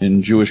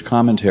in Jewish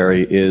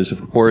commentary is,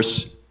 of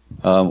course,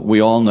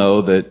 we all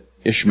know that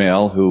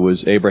Ishmael, who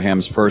was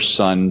Abraham's first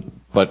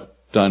son, but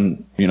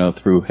done, you know,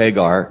 through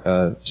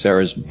Hagar,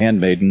 Sarah's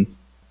handmaiden,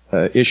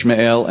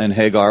 Ishmael and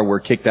Hagar were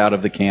kicked out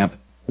of the camp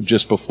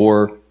just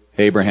before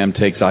Abraham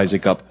takes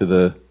Isaac up to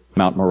the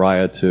Mount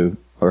Moriah to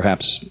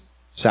perhaps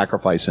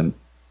sacrifice him.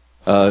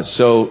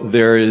 So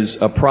there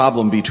is a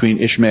problem between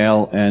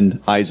Ishmael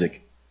and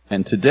Isaac.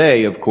 And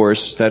today, of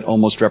course, that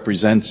almost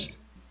represents,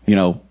 you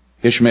know,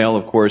 Ishmael,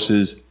 of course,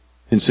 is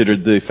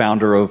considered the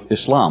founder of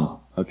Islam,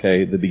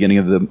 okay, the beginning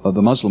of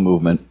the Muslim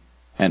movement.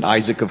 And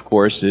Isaac, of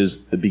course,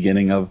 is the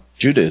beginning of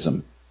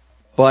Judaism.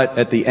 But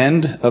at the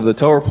end of the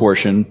Torah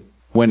portion,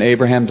 when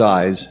Abraham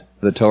dies,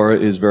 the Torah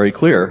is very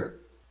clear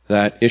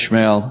that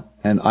Ishmael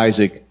and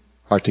Isaac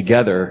are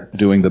together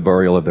doing the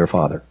burial of their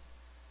father.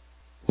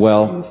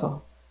 Well,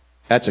 beautiful.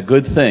 That's a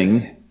good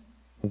thing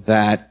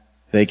that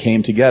they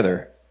came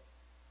together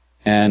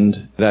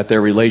and that their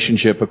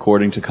relationship,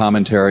 according to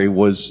commentary,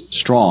 was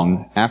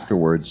strong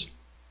afterwards.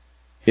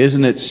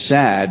 Isn't it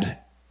sad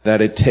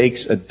that it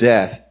takes a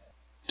death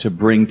to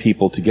bring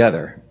people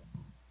together?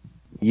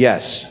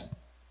 Yes.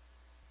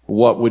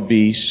 What would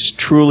be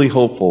truly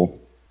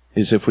hopeful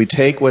is if we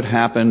take what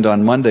happened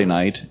on Monday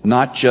night,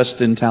 not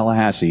just in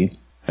Tallahassee,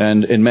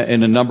 and in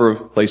a number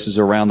of places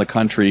around the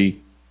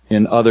country,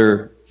 in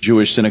other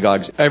Jewish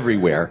synagogues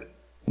everywhere.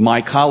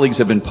 My colleagues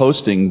have been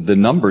posting the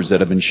numbers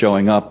that have been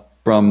showing up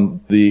from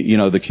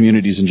the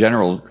communities in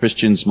general,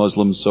 Christians,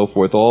 Muslims, so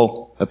forth,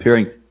 all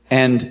appearing.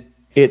 And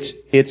it's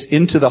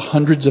into the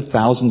hundreds of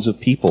thousands of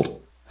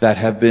people that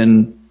have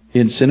been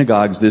in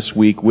synagogues this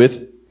week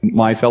with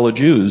my fellow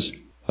Jews,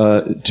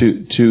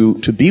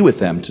 to be with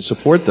them, to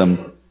support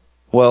them.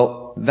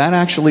 Well, that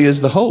actually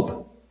is the hope.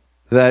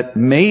 That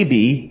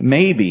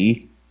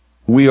maybe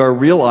we are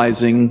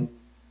realizing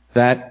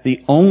that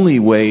the only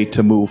way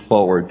to move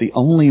forward, the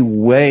only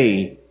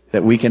way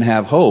that we can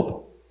have hope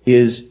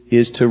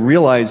is to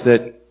realize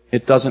that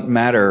it doesn't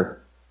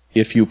matter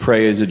if you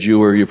pray as a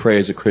Jew or you pray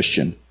as a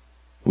Christian.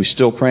 We're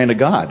still praying to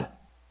God.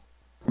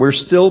 We're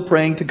still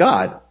praying to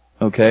God,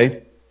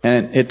 okay?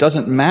 And it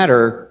doesn't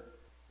matter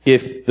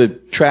if the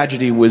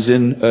tragedy was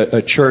in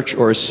a church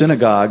or a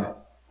synagogue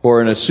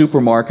or in a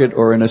supermarket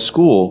or in a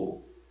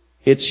school.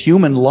 It's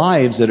human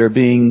lives that are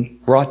being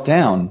brought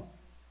down.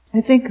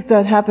 I think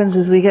that happens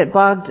as we get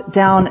bogged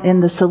down in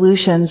the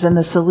solutions, and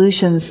the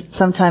solutions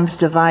sometimes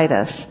divide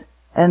us.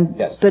 And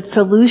the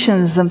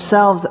solutions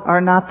themselves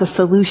are not the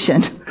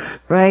solution,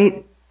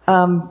 right?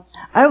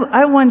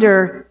 I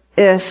wonder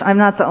if I'm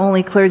not the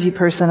only clergy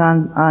person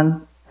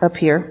on up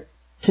here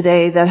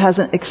today that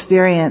hasn't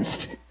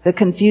experienced the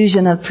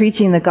confusion of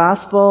preaching the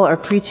gospel or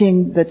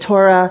preaching the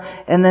Torah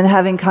and then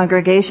having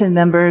congregation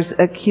members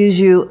accuse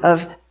you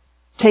of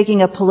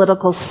taking a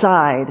political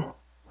side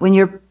when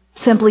you're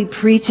simply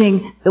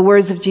preaching the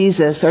words of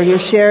Jesus or you're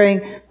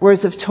sharing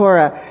words of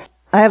Torah.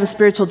 I have a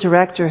spiritual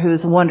director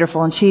who's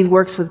wonderful, and she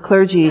works with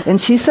clergy, and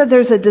she said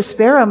there's a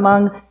despair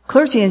among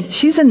clergy, and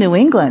she's in New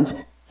England,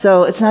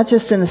 so it's not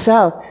just in the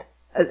South.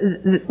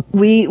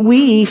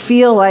 We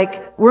feel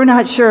like we're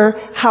not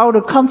sure how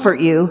to comfort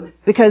you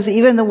because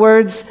even the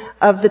words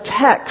of the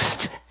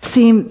text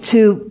seem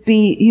to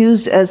be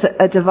used as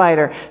a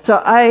divider.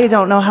 So I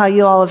don't know how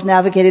you all have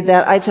navigated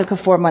that. I took a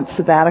 4-month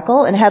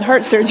sabbatical and had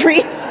heart surgery.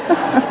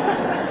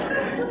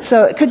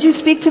 So could you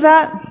speak to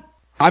that?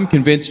 I'm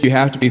convinced you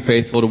have to be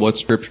faithful to what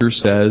Scripture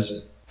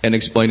says and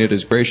explain it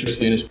as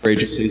graciously and as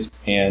courageously as you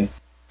can,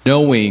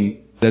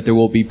 knowing that there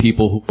will be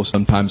people who will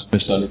sometimes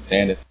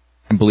misunderstand it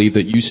and believe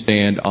that you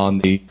stand on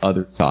the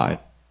other side.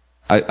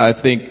 I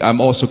think I'm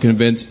also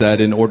convinced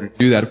that in order to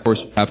do that, of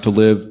course, you have to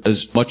live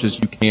as much as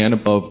you can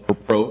above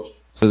reproach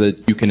so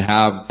that you can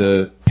have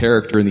the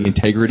character and the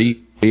integrity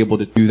to be able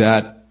to do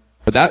that.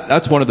 But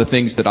that's one of the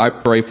things that I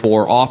pray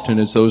for often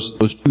is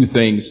those two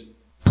things,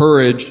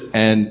 courage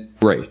and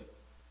grace.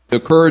 The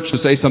courage to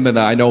say something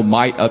that I know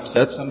might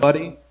upset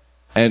somebody,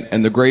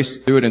 and the grace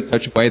to do it in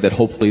such a way that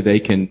hopefully they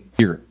can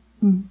hear it.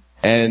 Mm-hmm.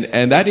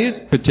 And that is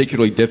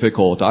particularly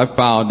difficult. I've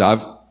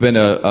been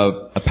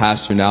a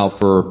pastor now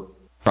for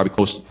probably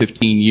close to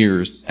 15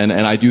 years, and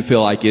I do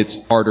feel like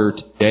it's harder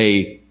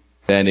today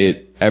than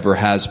it ever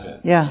has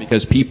been. Yeah.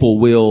 Because people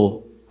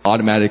will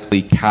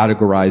automatically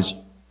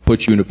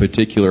put you in a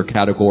particular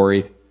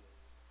category,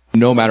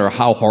 no matter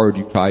how hard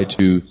you try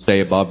to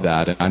stay above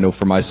that. And I know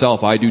for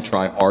myself, I do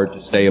try hard to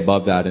stay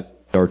above that, and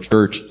our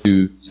church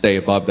to stay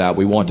above that.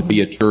 We want to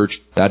be a church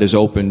that is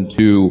open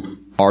to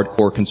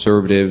hardcore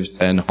conservatives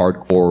and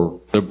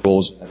hardcore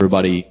liberals,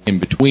 everybody in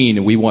between,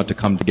 and we want to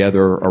come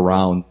together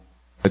around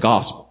the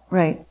gospel.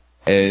 Right.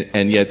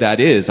 And yet that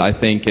is, I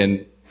think,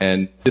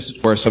 and this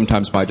is where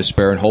sometimes my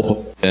despair and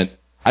hopelessness, and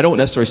I don't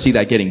necessarily see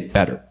that getting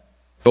better,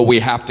 but we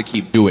have to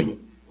keep doing it.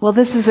 Well,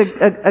 this is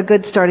a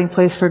good starting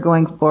place for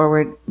going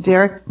forward.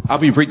 Derek? I'll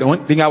be brief. The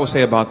one thing I would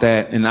say about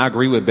that, and I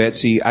agree with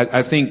Betsy,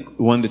 I think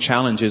one of the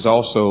challenges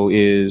also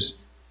is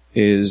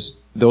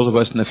those of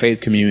us in the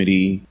faith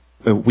community,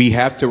 we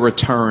have to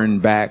return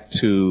back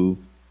to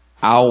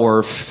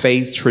our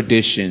faith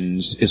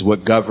traditions is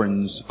what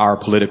governs our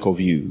political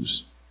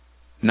views,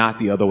 not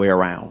the other way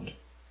around.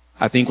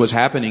 I think what's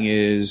happening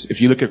is, if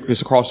you look at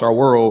this across our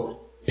world,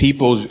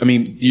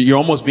 you're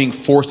almost being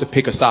forced to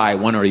pick a side,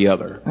 one or the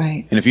other.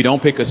 Right. And if you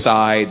don't pick a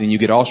side, then you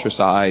get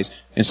ostracized.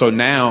 And so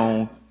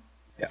now,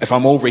 if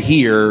I'm over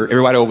here,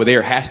 everybody over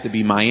there has to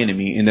be my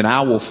enemy, and then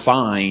I will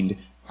find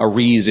a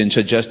reason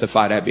to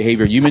justify that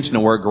behavior. You mentioned the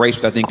word grace,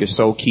 which I think is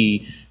so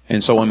key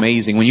and so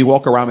amazing. When you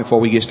walk around before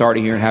we get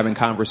started here and having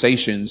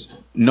conversations,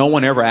 no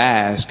one ever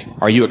asks,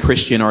 are you a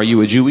Christian? Are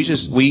you a Jew?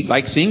 We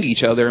like seeing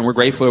each other, and we're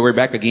grateful that we're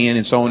back again,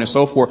 and so on and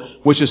so forth,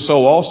 which is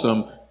so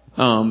awesome.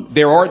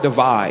 There are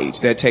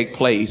divides that take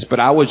place, but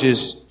I would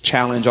just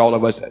challenge all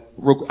of us.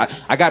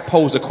 I got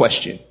posed a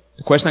question.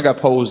 The question I got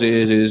posed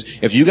is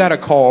if you got a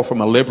call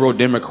from a liberal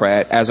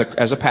Democrat as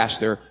a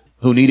pastor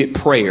who needed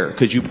prayer,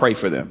 could you pray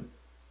for them?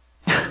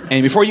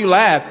 And before you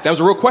laugh, that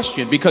was a real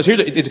question, because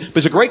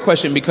it's a great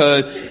question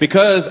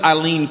because I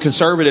lean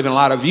conservative in a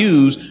lot of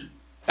views.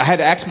 I had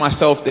to ask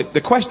myself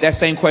that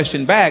same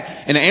question back,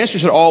 and the answer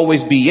should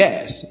always be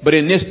yes. But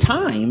in this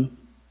time,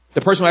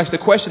 the person who asked the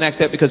question asked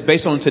that because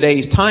based on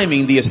today's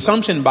timing, the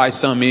assumption by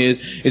some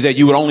is that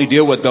you would only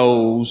deal with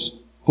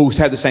those who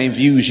have the same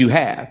views you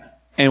have.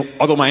 And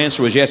although my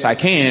answer was yes, I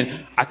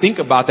can, I think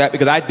about that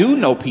because I do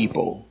know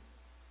people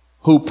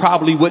who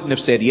probably wouldn't have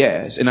said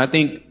yes. And I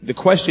think the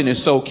question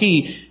is so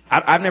key.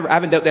 I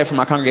haven't dealt that from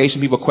my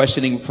congregation, people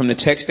questioning from the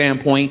text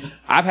standpoint.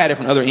 I've had it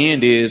from the other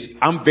end is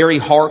I'm very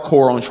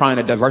hardcore on trying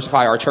to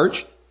diversify our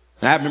church.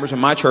 And I have members of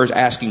my church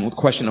asking the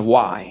question of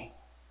why.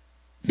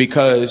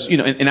 Because,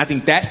 and I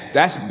think that's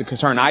the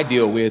concern I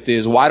deal with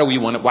is why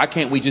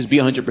can't we just be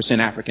 100%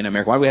 African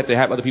American? Why do we have to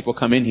have other people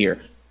come in here?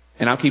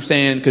 And I keep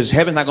saying, because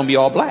heaven's not going to be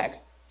all black.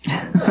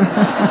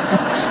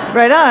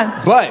 Right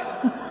on.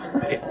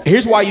 But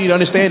here's why you need to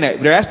understand that.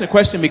 They're asking the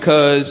question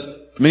because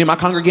many of my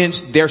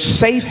congregants, their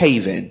safe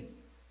haven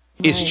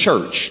is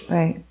church.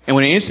 Right. And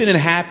when an incident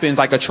happens,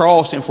 like a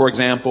Charleston, for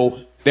example,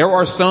 there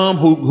are some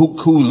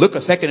who look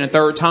a second and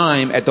third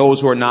time at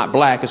those who are not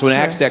black. And so when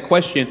they ask that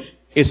question,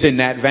 it's in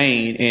that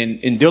vein.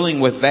 And in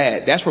dealing with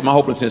that, that's where my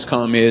hopelessness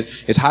comes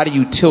is how do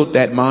you tilt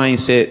that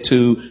mindset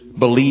to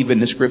believe in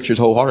the scriptures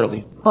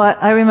wholeheartedly? Well,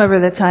 I remember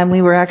the time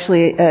we were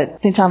actually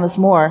at St. Thomas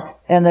More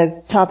and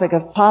the topic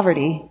of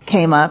poverty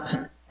came up.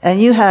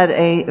 And you had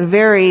a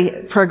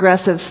very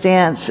progressive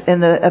stance in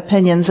the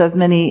opinions of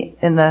many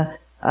in the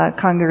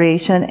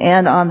congregation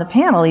and on the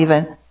panel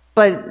even.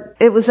 But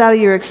it was out of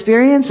your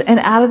experience and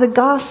out of the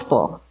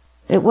gospel.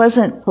 It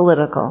wasn't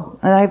political.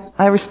 And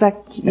I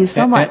respect you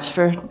so much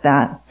for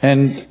that.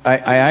 And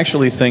I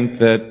actually think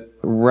that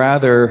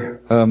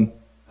rather, I'm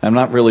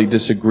not really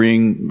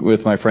disagreeing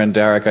with my friend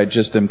Derek. I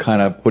just am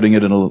kind of putting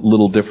it in a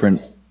little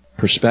different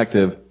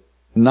perspective.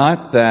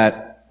 Not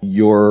that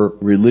your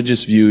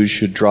religious views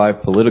should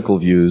drive political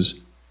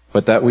views,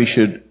 but that we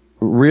should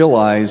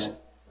realize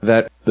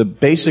that the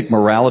basic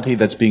morality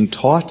that's being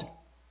taught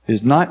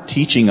is not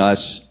teaching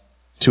us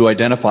to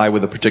identify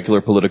with a particular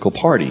political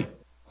party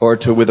or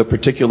with a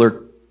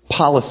particular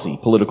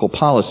political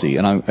policy.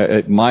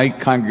 And my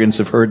congregants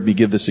have heard me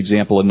give this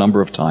example a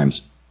number of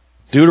times.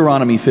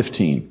 Deuteronomy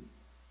 15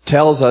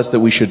 tells us that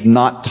we should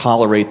not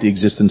tolerate the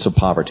existence of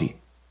poverty.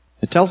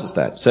 It tells us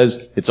that. It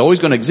says it's always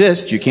going to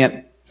exist.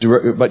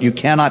 But you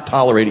cannot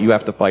tolerate it. You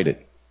have to fight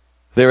it.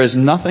 There is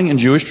nothing in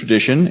Jewish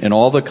tradition, in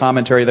all the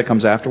commentary that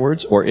comes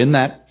afterwards, or in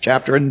that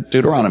chapter in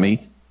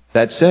Deuteronomy,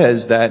 that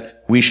says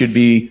that we should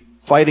be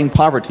fighting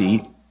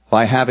poverty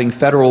by having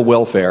federal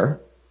welfare,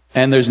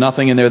 and there's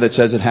nothing in there that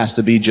says it has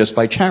to be just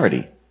by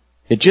charity.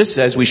 It just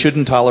says we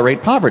shouldn't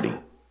tolerate poverty.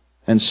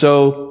 And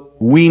so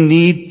we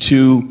need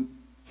to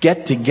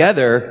get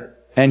together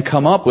and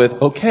come up with,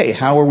 okay,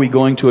 how are we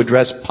going to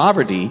address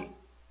poverty?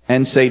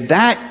 And say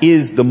that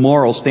is the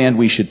moral stand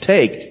we should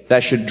take.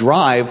 That should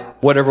drive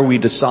whatever we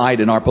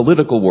decide in our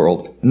political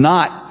world.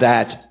 Not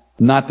that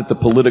the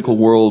political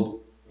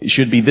world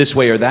should be this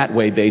way or that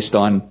way based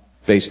on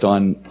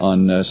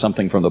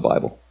something from the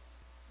Bible.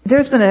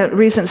 There's been a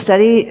recent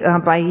study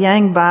by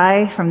Yang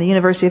Bai from the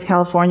University of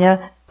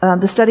California.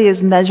 The study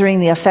is measuring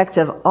the effect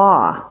of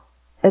awe.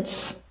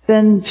 It's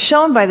been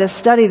shown by this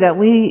study that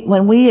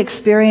when we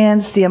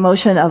experience the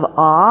emotion of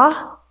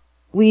awe,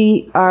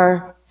 we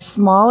are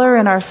smaller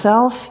in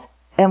ourselves,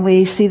 and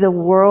we see the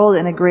world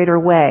in a greater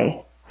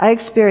way. I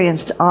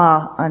experienced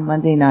awe on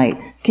Monday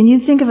night. Can you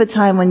think of a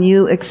time when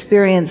you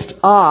experienced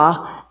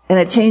awe and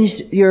it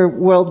changed your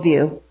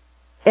worldview?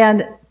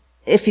 And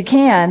if you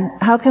can,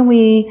 how can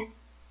we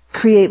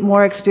create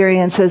more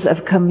experiences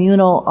of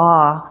communal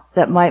awe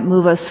that might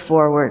move us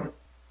forward?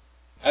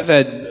 I've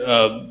had,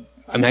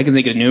 I can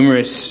think of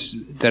numerous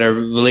that are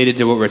related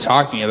to what we're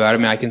talking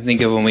about. I can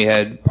think of when we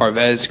had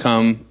Parvez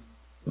come.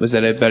 Was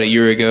that about a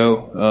year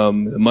ago? A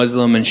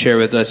Muslim, and share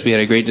with us. We had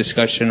a great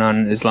discussion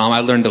on Islam. I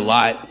learned a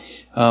lot.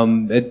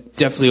 It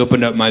definitely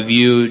opened up my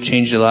view,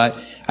 changed a lot.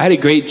 I had a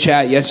great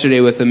chat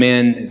yesterday with a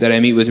man that I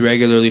meet with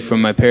regularly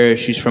from my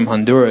parish. He's from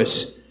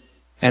Honduras.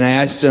 And I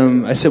asked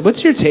him, I said,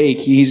 what's your take?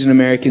 He's an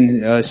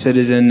American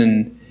citizen.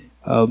 And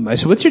I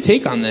said, what's your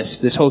take on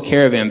this whole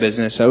caravan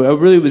business? I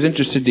really was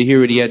interested to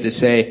hear what he had to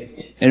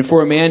say. And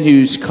for a man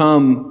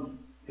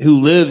who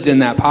lived in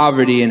that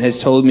poverty and has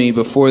told me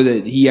before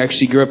that he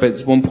actually grew up at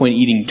one point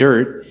eating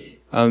dirt,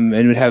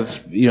 and would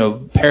have,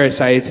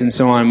 parasites and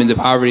so on in the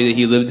poverty that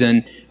he lived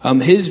in.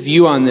 His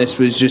view on this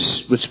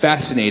was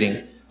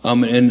fascinating.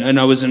 And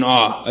I was in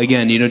awe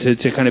again,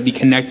 to kind of be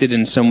connected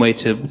in some way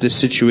to this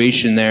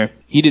situation there.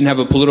 He didn't have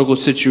a political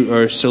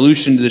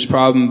solution to this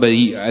problem, but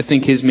I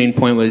think his main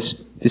point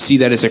was to see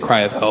that as a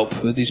cry of help.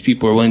 That these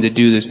people are willing to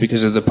do this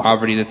because of the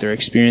poverty that they're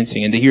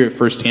experiencing, and to hear it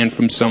firsthand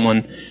from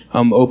someone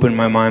opened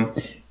my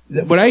mind.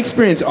 When I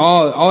experience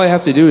all I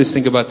have to do is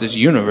think about this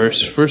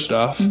universe, first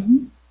off.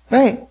 Mm-hmm.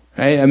 Right.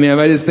 If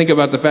I just think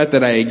about the fact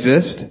that I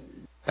exist,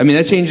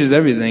 that changes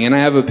everything. And I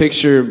have a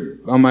picture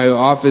on my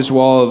office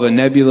wall of a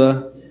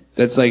nebula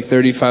that's like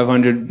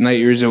 3,500 light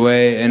years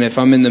away. And if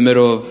I'm in the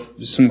middle of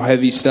some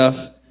heavy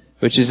stuff,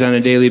 which is on a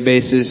daily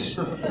basis,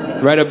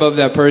 right above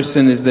that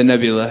person is the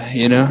nebula,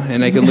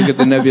 And I can look at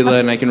the nebula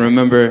and I can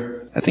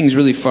remember that thing's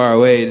really far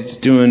away. It's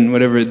doing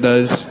whatever it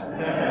does.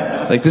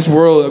 Like this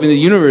world, the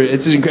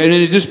universe, and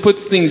it just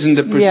puts things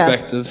into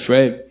perspective,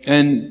 right?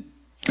 And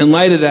in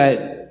light of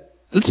that,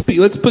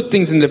 let's put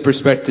things into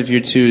perspective here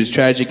too, as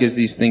tragic as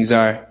these things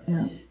are.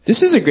 Yeah.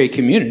 This is a great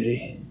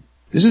community.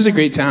 This is a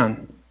great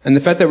town. And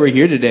the fact that we're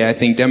here today, I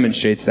think,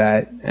 demonstrates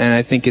that. And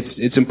I think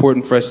it's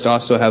important for us to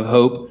also have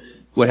hope.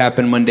 What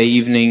happened Monday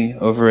evening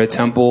over at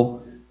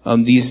Temple,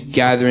 these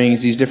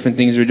gatherings, these different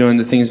things we're doing,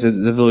 the things that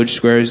the Village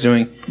Square is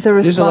doing.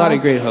 There's a lot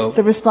of great hope.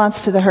 The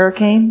response to the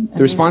hurricane?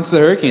 The response to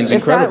the hurricane is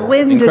incredible. If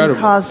that wind didn't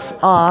cause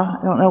awe,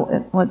 I don't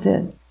know what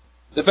did.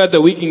 The fact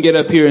that we can get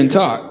up here and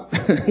talk,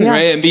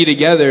 right, and be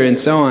together and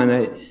so on.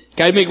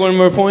 Can I make one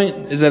more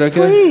point? Is that okay?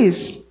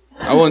 Please.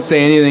 I won't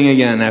say anything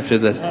again after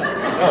this.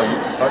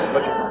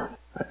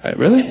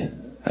 Really?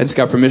 I just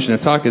got permission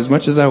to talk as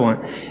much as I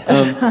want.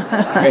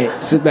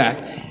 Great, sit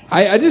back.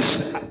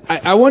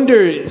 I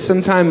wonder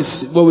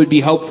sometimes what would be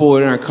helpful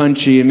in our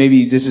country, and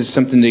maybe this is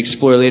something to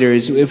explore later,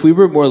 is if we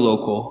were more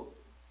local.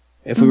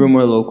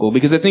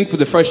 Because I think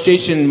the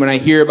frustration when I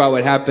hear about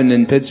what happened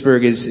in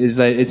Pittsburgh is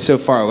that it's so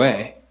far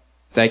away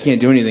that I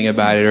can't do anything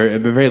about it, or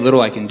very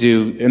little I can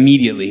do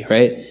immediately,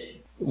 right?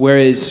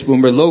 Whereas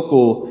when we're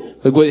local,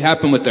 like what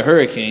happened with the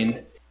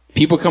hurricane,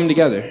 people come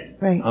together.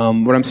 Right.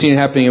 What I'm seeing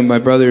happening in my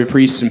brother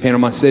priests in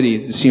Panama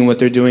City, seeing what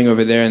they're doing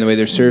over there and the way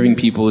they're serving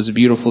people is a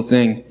beautiful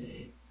thing.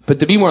 But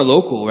to be more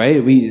local,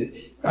 right?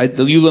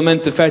 You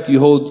lament the fact that you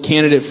hold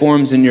candidate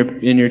forums in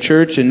your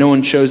church and no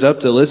one shows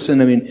up to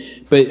listen. I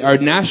mean, but our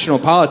national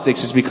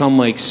politics has become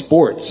like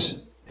sports.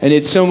 And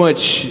it's so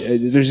much,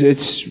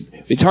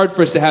 it's hard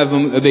for us to have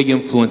a big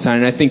influence on it.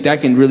 And I think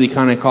that can really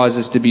kind of cause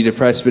us to be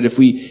depressed. But if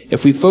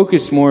we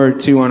focus more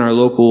too on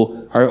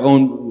our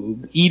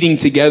own eating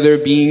together,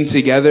 being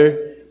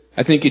together,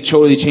 I think it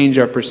totally changed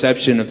our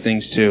perception of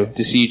things too,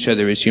 to see each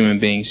other as human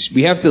beings.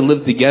 We have to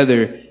live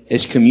together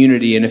as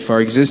community. And if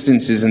our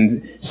existence is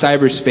in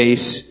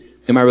cyberspace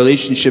and my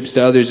relationships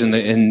to others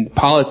and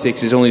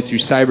politics is only through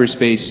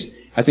cyberspace,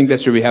 I think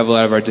that's where we have a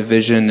lot of our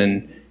division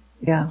and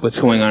what's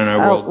going on in our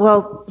world.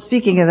 Well,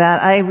 speaking of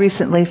that, I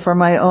recently, for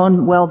my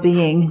own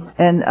well-being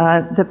and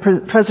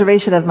the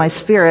preservation of my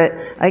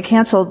spirit, I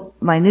canceled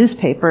my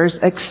newspapers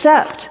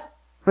except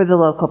for the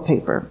local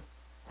paper.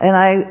 And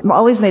I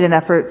always made an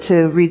effort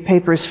to read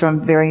papers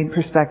from varying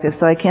perspectives.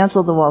 So I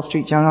canceled the Wall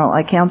Street Journal.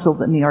 I canceled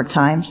the New York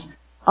Times.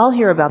 I'll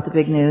hear about the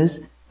big news,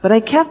 but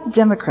I kept the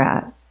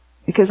Democrat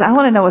because I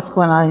want to know what's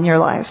going on in your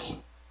lives.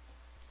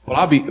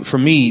 Well, for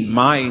me,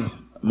 my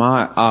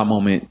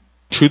moment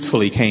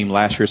truthfully came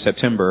last year,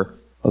 September.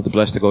 I was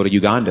blessed to go to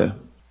Uganda,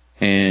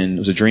 and it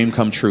was a dream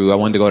come true. I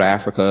wanted to go to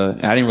Africa.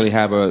 I didn't really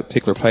have a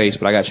particular place,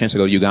 but I got a chance to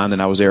go to Uganda,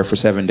 and I was there for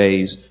 7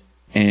 days.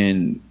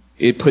 And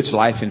it puts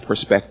life in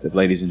perspective,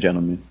 ladies and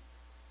gentlemen.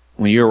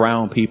 When you're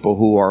around people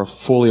who are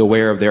fully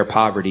aware of their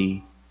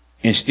poverty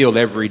and still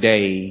every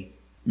day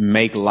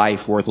make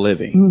life worth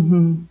living.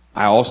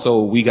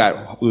 Mm-hmm. We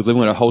were living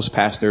with a host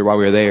pastor while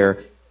we were there,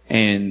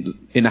 and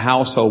in the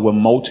household were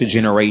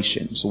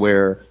multi-generations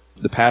where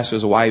the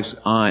pastor's wife's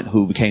aunt,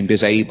 who became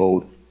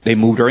disabled, they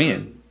moved her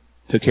in,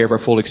 took care of her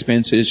full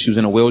expenses. She was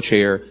in a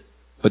wheelchair,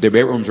 but their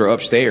bedrooms were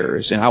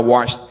upstairs. And I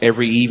watched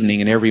every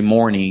evening and every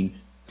morning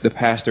the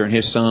pastor and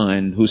his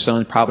son, whose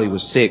son probably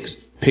was 6,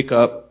 pick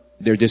up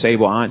their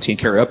disabled auntie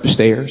and carry her up the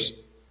stairs.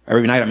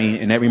 Every night,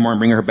 and every morning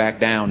bring her back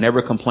down,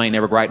 never complain,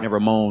 never gripe, never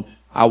moan.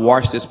 I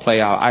watched this play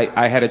out.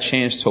 I had a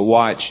chance to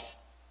watch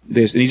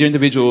this. These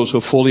individuals who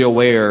are fully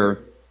aware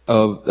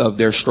of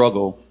their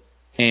struggle.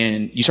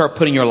 And you start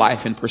putting your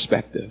life in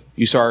perspective.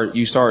 You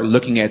start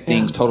looking at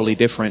things totally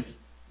different.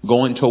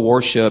 Going to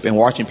worship and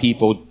watching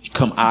people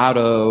come out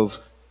of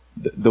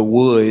the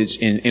woods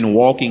and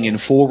walking in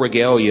full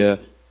regalia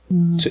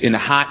in the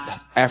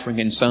hot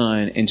African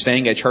sun and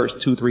staying at church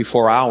 2, 3,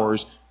 4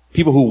 hours.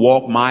 People who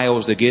walk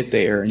miles to get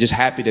there and just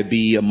happy to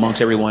be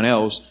amongst everyone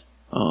else.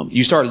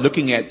 You start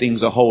looking at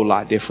things a whole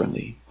lot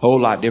differently. And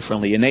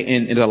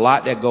there's a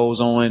lot that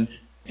goes on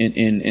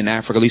in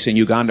Africa, at least in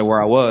Uganda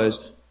where I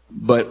was.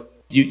 But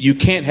you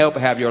can't help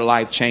but have your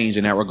life change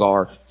in that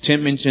regard.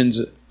 Tim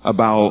mentions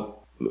about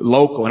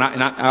local, and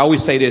I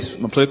always say this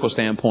from a political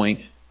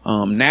standpoint.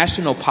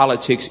 National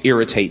politics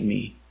irritate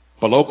me,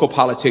 but local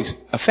politics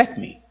affect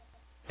me.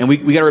 And we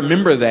got to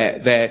remember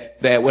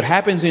that what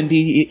happens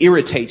indeed, it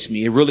irritates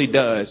me. It really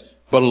does.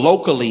 But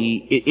locally,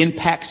 it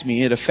impacts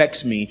me. It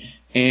affects me.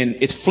 And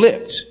it's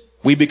flipped.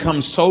 We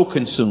become so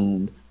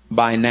consumed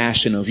by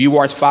national. If you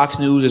watch Fox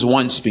News, it's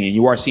one spin.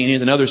 You watch CNN,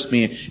 it's another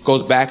spin. It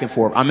goes back and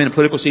forth. I'm in a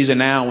political season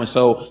now, and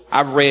so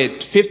I've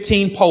read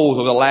 15 polls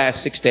over the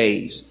last 6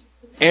 days.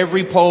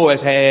 Every poll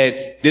has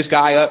had this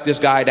guy up, this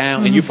guy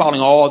down, and you're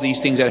following all these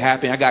things that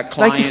happen. I got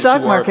clients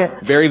who are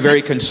very,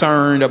 very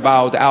concerned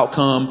about the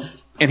outcome.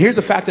 And here's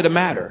the fact of the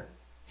matter.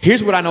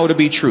 Here's what I know to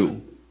be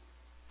true.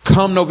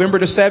 Come November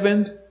the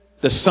 7th,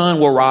 the sun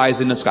will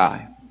rise in the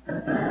sky.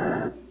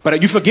 But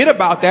you forget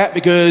about that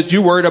because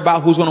you're worried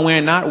about who's going to win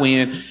and not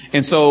win.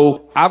 And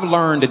so I've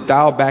learned to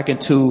dial back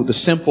into the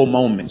simple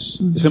moments,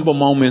 the simple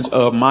moments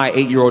of my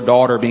 8-year-old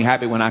daughter being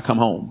happy when I come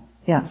home.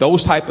 Yeah.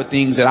 Those type of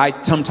things that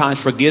I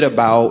sometimes forget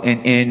about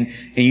and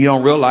you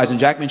don't realize. And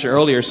Jack mentioned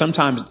earlier,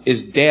 sometimes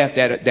it's death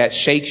that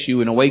shakes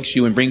you and awakes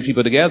you and brings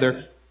people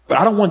together. But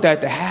I don't want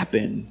that to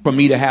happen for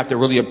me to have to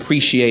really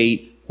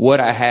appreciate what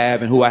I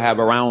have and who I have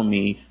around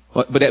me.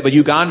 But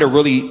Uganda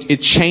really,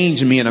 it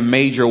changed me in a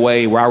major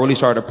way where I really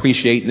started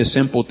appreciating the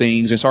simple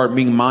things and started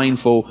being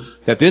mindful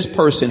that this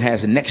person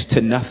has next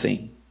to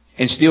nothing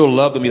and still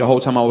loved me the whole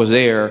time I was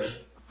there.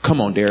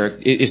 Come on,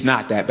 Derek. It's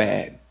not that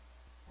bad.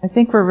 I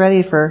think we're ready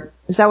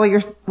is that what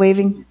you're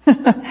waving?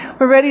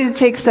 We're ready to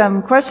take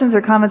some questions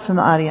or comments from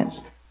the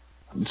audience.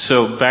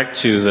 So back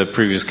to the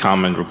previous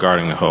comment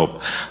regarding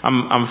hope.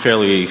 I'm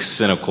fairly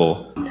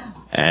cynical.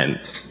 And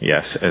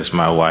yes, as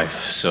my wife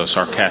so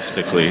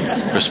sarcastically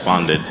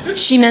responded.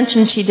 She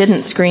mentioned she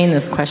didn't screen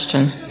this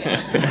question.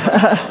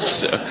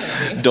 So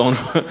don't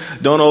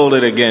hold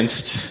it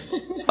against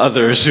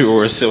others who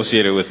are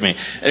associated with me.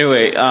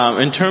 Anyway,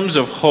 in terms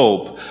of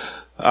hope,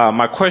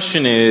 my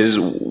question is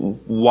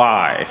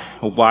why?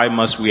 Why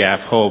must we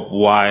have hope?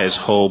 Why is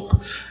hope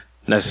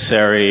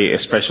necessary,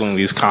 especially in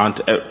these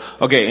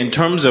in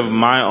terms of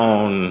my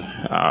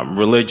own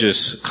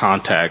religious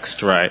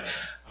context, right?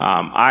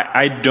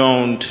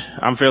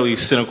 I'm fairly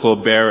cynical,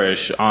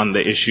 bearish on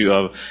the issue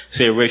of,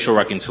 say, racial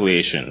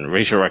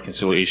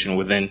reconciliation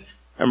within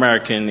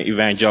American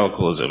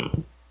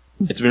evangelicalism.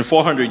 It's been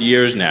 400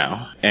 years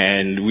now,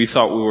 and we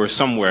thought we were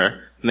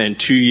somewhere. And then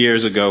 2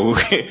 years ago,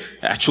 we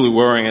actually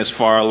weren't as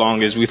far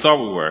along as we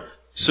thought we were.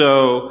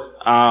 So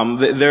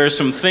there are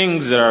some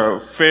things that are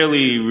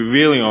fairly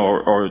revealing,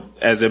 or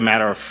as a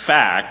matter of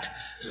fact,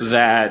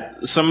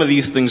 that some of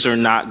these things are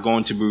not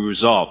going to be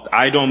resolved.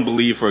 I don't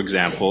believe, for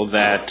example,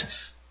 that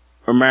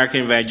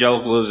American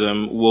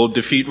evangelicalism will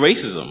defeat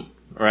racism,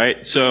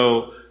 right?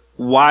 So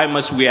why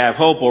must we have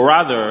hope? Or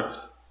rather,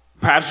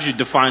 perhaps we should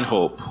define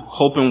hope.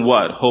 Hope in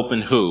what? Hope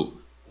in who?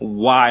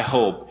 Why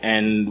hope?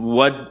 And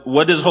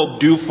what does hope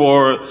do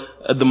for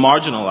the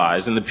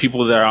marginalized and the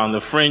people that are on the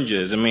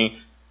fringes? I mean,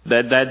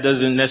 that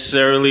doesn't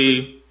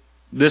necessarily,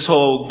 this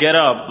whole get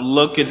up,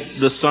 look at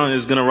the sun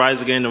is going to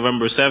rise again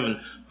November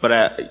 7th.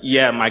 But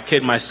my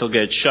kid might still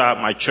get shot,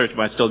 my church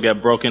might still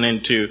get broken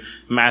into,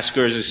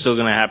 massacres are still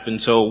going to happen.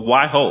 So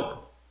why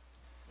hope?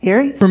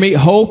 Harry? For me,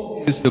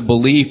 hope is the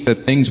belief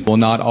that things will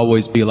not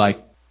always be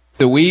like.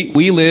 So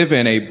we live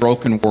in a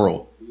broken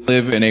world. We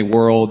live in a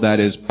world that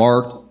is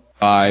marked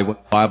by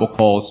what the Bible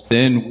calls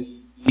sin.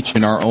 We each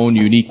in our own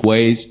unique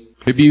ways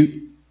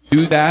contribute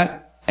to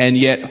that. And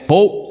yet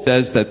hope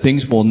says that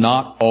things will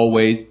not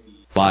always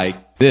be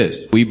like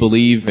this. We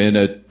believe in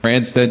a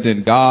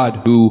transcendent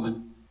God who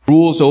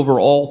rules over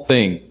all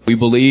things. We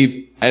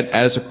believe,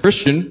 as a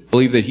Christian,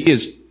 believe that He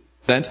has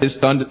sent His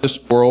Son to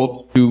this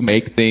world to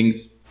make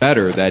things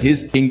better, that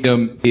His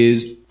kingdom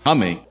is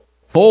coming.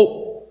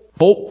 Hope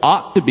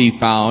ought to be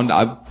found,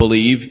 I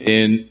believe,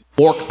 in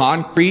more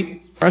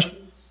concrete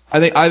expressions.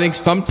 I think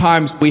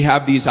sometimes we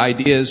have these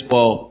ideas,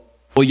 well,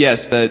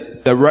 yes,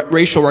 that the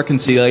racial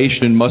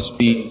reconciliation must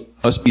be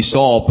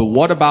solved, but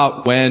what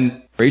about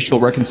when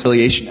racial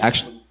reconciliation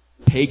actually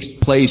takes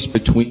place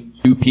between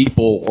two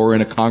people or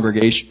in a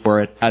congregation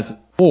where it hasn't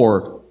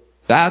before?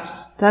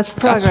 That's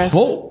progress. That's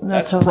hope.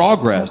 That's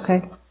progress.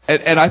 Okay.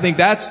 And I think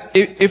that's,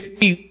 if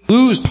we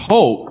lose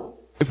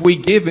hope, if we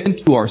give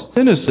into our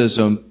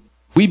cynicism,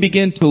 we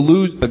begin to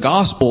lose the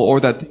gospel,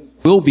 or that things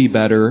will be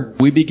better.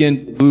 We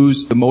begin to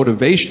lose the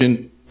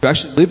motivation to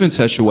actually live in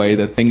such a way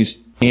that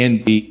things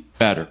can be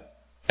better.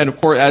 And of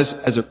course,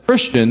 as a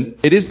Christian,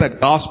 it is that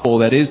gospel,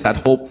 that is that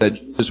hope that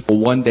Jesus will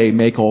one day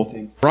make all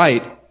things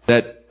right,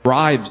 that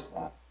drives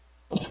that.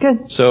 That's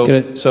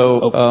good.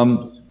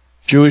 So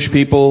Jewish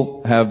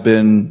people have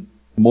been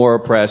more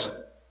oppressed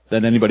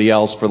than anybody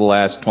else for the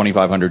last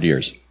 2,500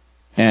 years.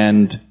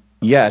 And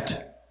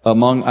yet,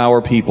 among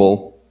our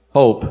people,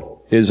 hope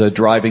is a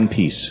driving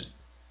piece.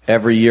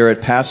 Every year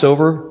at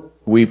Passover,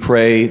 we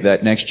pray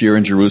that next year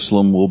in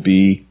Jerusalem will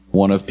be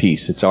one of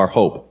peace. It's our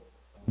hope.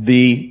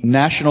 The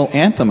national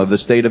anthem of the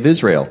state of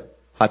Israel,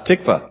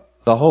 Hatikva,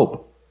 the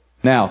hope.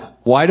 Now,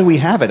 why do we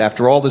have it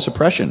after all this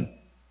oppression?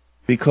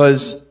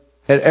 Because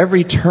at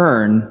every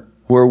turn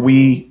where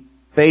we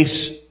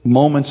face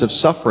moments of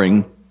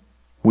suffering,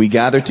 we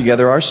gather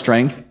together our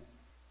strength,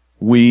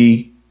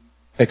 we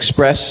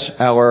express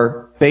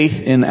our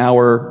faith in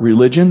our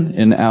religion,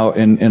 in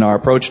our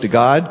approach to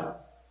God,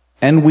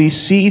 and we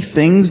see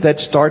things that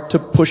start to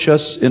push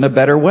us in a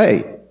better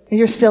way. And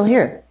you're still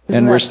here.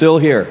 We're still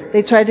here.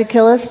 They tried to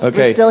kill us. Okay.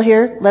 We're still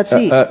here. Let's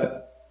eat.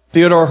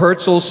 Theodore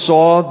Herzl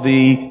saw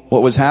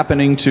what was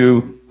happening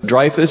to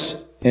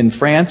Dreyfus in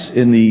France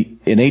in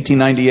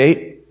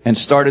 1898 and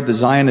started the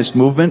Zionist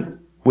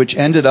movement, which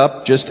ended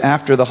up just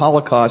after the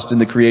Holocaust in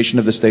the creation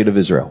of the State of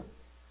Israel.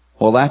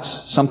 Well,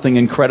 that's something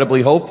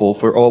incredibly hopeful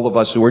for all of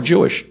us who are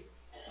Jewish.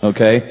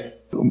 Okay?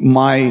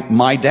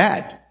 My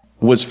dad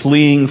was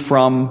fleeing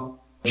from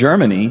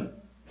Germany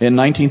in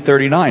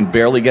 1939,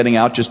 barely getting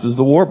out just as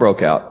the war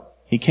broke out.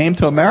 He came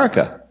to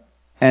America,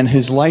 and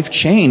his life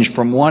changed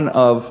from one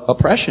of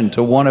oppression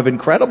to one of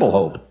incredible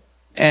hope.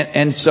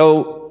 And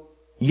so,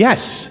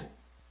 yes,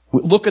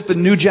 look at the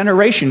new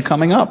generation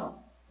coming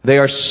up. They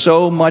are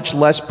so much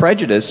less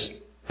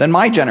prejudiced than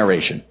my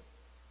generation.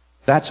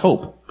 That's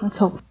hope. That's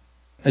hope.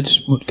 I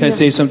just can I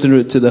say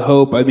something to the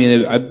hope? I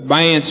mean,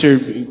 my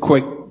answer,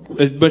 quite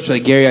much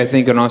like Gary, I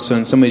think, and also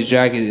in some ways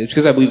Jack, it's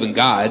because I believe in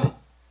God.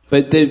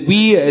 But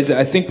that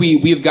I think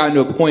we have gotten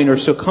to a point, or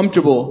so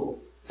comfortable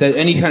that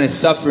any kind of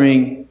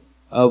suffering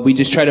we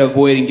just try to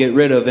avoid and get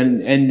rid of.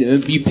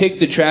 And you pick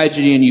the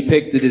tragedy and you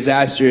pick the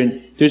disaster,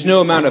 and there's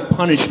no amount of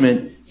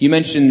punishment. You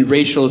mentioned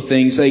racial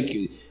things.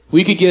 Like,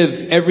 we could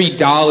give every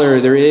dollar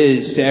there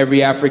is to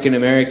every African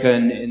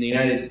American in the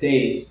United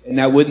States, and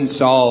that wouldn't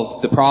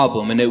solve the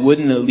problem, and it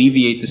wouldn't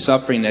alleviate the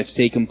suffering that's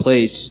taken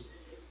place.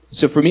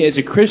 So for me as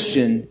a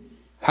Christian,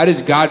 how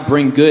does God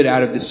bring good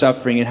out of the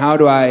suffering, and how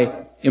do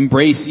I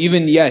embrace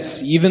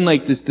even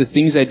like the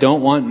things I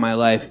don't want in my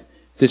life?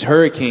 This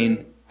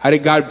hurricane, how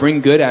did God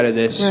bring good out of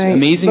this? Right.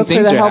 Amazing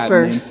things are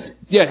happening.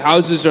 Yeah,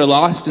 houses are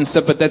lost and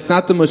stuff, but that's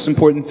not the most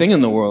important thing in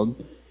the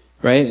world,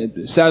 right?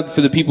 It's sad for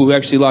the people who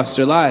actually lost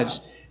their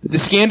lives. But the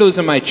scandals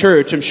in my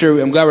church,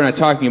 I'm glad we're not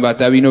talking about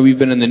that. We know we've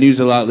been in the news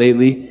a lot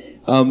lately.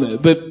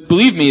 But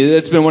believe me,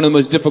 that's been one of the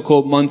most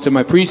difficult months of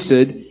my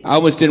priesthood. I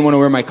almost didn't want to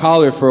wear my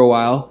collar for a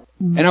while.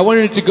 And I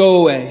wanted it to go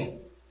away,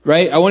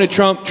 right? I wanted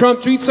Trump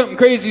tweet something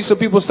crazy so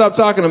people stop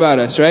talking about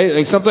us, right?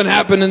 Like something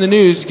happened in the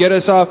news, get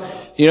us off,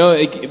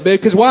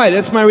 because why?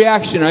 That's my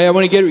reaction. I don't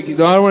want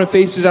to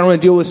face this, I don't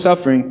want to deal with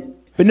suffering.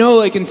 But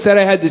no, instead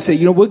I had to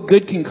say, what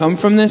good can come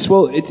from this?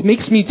 Well, it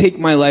makes me take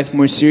my life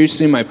more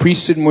seriously, my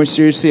priesthood more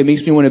seriously. It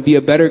makes me want to be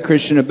a better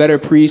Christian, a better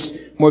priest,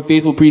 more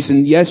faithful priest.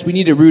 And yes, we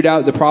need to root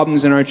out the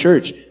problems in our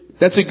church.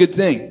 That's a good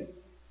thing.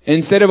 And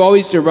instead of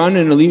always to run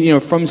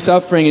and from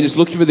suffering and just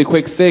looking for the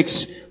quick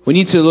fix, we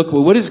need to look,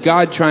 well, what is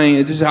God trying,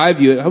 this is how I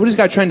view it, what is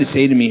God trying to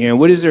say to me here?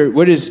 What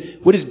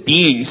is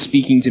being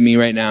speaking to me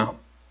right now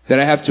that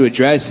I have to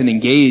address and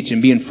engage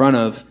and be in front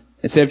of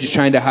instead of just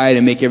trying to hide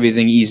and make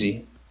everything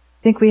easy?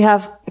 I think we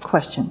have a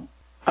question.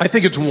 I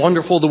think it's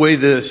wonderful the way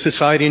the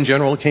society in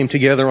general came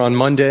together on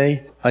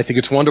Monday. I think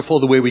it's wonderful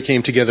the way we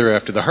came together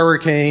after the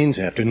hurricanes,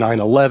 after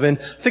 9/11.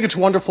 I think it's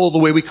wonderful the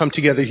way we come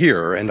together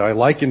here. And I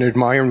like and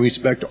admire and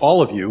respect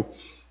all of you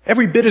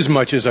every bit as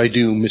much as I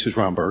do Mrs.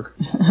 Romberg.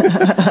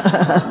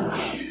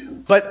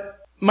 But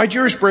my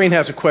Jewish brain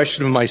has a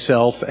question of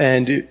myself,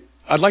 and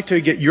I'd like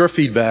to get your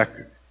feedback.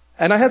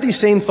 And I had these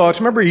same thoughts.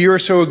 Remember a year or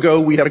so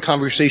ago, we had a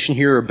conversation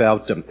here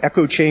about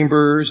echo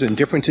chambers and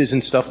differences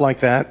and stuff like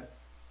that.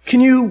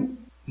 Can you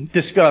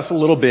discuss a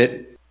little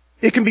bit?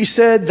 It can be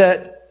said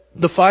that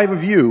the five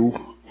of you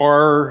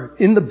are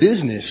in the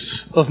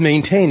business of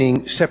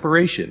maintaining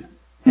separation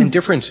and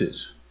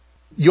differences.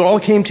 You all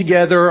came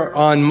together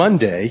on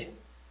Monday,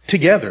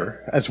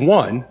 together as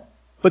one,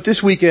 but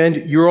this weekend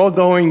you're all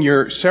going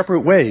your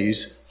separate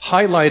ways,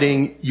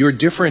 highlighting your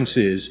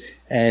differences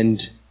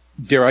and,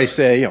 dare I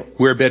say,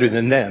 we're better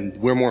than them.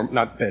 We're more,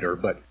 not better,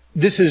 but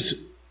this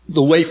is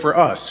the way for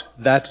us.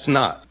 That's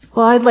not.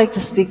 Well, I'd like to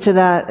speak to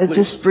that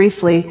just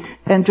briefly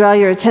and draw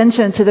your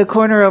attention to the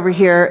corner over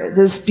here,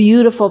 this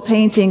beautiful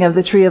painting of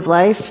the Tree of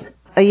Life.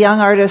 A young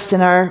artist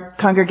in our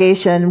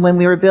congregation, when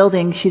we were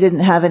building, she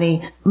didn't have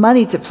any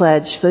money to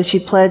pledge, so she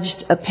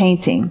pledged a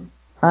painting.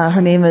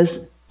 Her name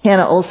is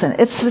Hannah Olson.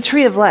 It's the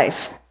Tree of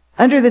Life.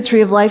 Under the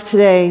Tree of Life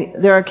today,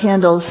 there are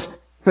candles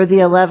for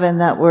the 11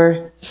 that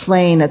were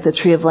slain at the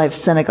Tree of Life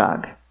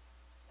Synagogue.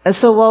 And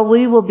so while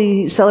we will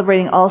be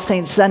celebrating All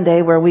Saints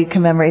Sunday, where we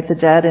commemorate the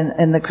dead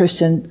in the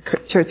Christian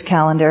church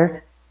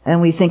calendar,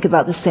 and we think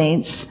about the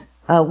saints,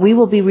 we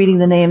will be reading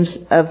the names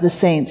of the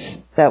saints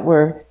that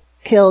were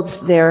killed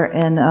there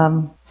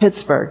in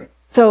Pittsburgh.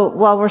 So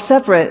while we're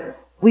separate,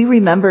 we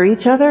remember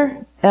each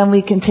other, and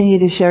we continue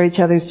to share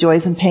each other's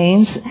joys and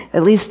pains.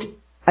 At least,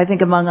 I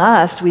think among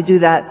us, we do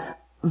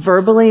that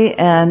verbally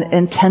and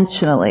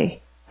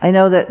intentionally. I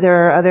know that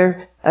there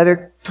are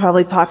other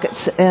probably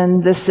pockets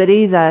in the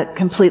city that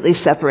completely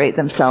separate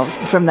themselves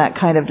from that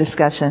kind of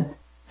discussion.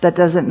 That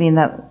doesn't mean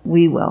that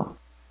we will.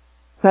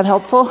 Is that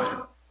helpful?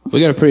 We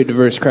got a pretty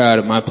diverse crowd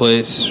at my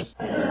place.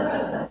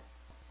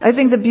 I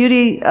think the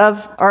beauty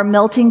of our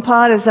melting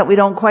pot is that we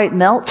don't quite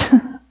melt.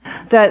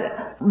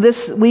 That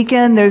this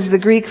weekend there's the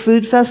Greek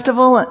Food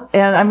Festival,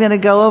 and I'm going to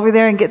go over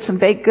there and get some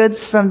baked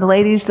goods from the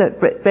ladies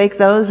that bake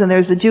those, and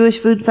there's the Jewish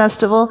Food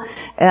Festival,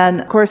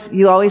 and of course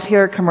you always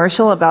hear a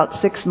commercial about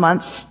 6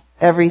 months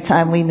every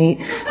time we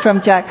meet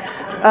from Jack.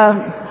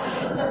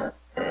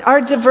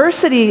 Our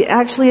diversity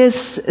actually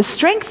is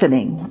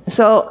strengthening.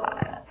 So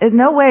in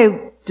no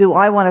way do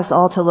I want us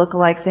all to look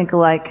alike, think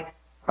alike,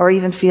 or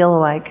even feel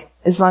alike,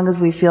 as long as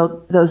we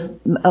feel those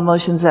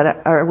emotions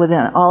that are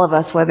within all of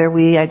us, whether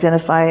we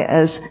identify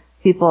as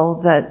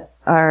people that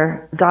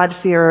are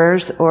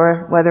God-fearers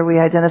or whether we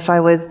identify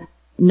with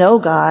no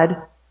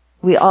God.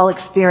 We all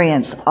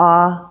experience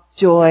awe,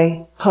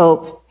 joy,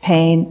 hope,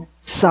 pain,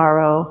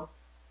 sorrow,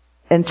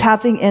 and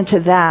tapping into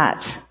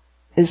that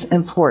is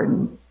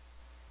important.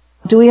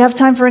 Do we have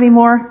time for any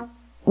more?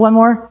 One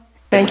more?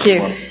 Thank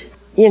you.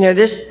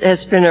 This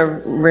has been a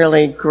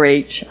really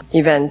great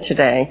event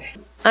today.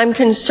 I'm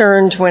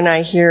concerned when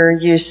I hear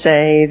you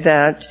say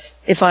that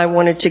if I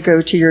wanted to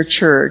go to your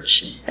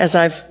church, as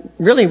I've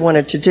really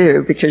wanted to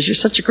do, because you're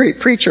such a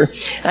great preacher,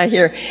 I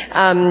hear,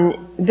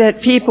 that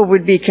people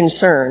would be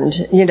concerned,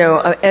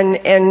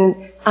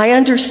 and I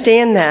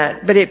understand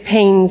that, but it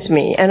pains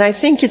me, and I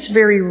think it's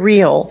very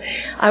real.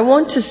 I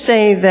want to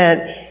say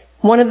that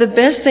one of the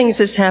best things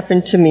that's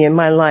happened to me in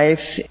my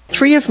life,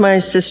 3 of my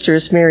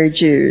sisters married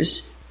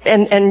Jews,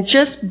 and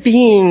just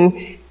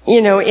being,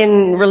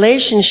 in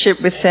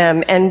relationship with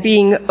them and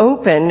being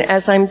open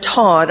as I'm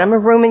taught. I'm a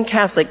Roman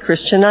Catholic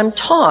Christian. I'm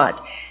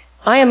taught.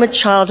 I am a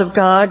child of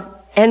God,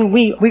 and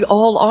we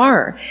all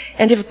are.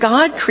 And if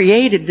God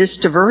created this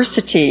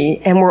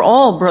diversity and we're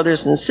all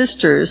brothers and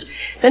sisters,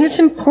 then it's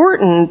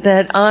important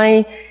that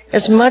I,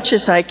 as much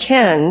as I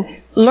can,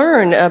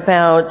 learn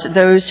about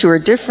those who are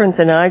different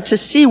than I to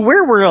see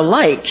where we're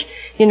alike,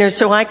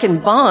 so I can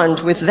bond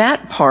with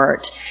that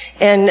part.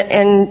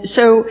 And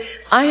so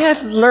I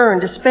have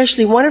learned,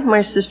 especially one of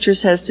my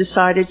sisters has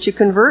decided to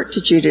convert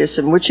to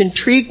Judaism, which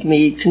intrigued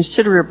me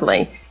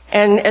considerably.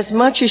 And as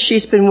much as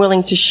she's been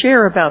willing to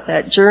share about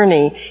that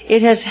journey,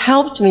 it has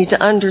helped me to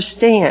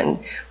understand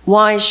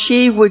why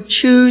she would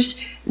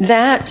choose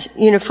that,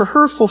 for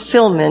her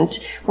fulfillment,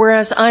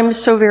 whereas I'm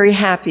so very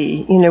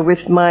happy,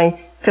 with my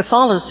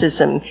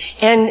Catholicism.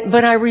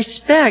 But I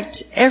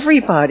respect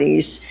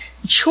everybody's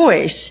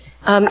choice,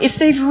 if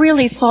they've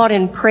really thought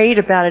and prayed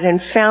about it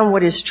and found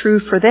what is true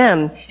for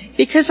them,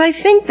 because I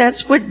think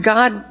that's what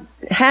God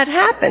had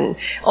happen.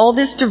 All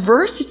this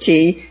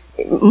diversity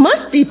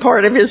must be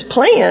part of his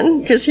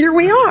plan, because here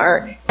we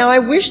are. Now, I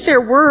wish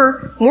there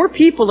were more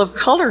people of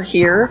color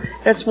here.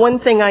 That's one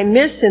thing I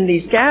miss in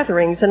these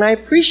gatherings, and I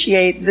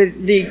appreciate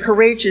the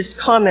courageous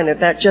comment of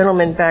that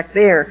gentleman back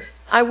there.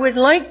 I would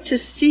like to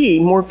see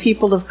more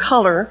people of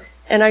color,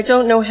 and I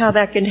don't know how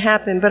that can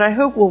happen, but I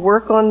hope we'll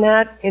work on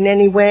that in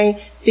any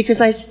way, because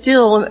I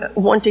still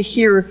want to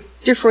hear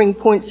differing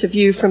points of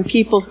view from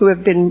people who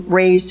have been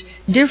raised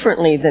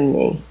differently than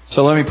me.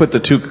 So let me put the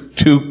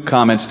two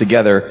comments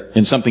together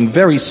in something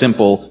very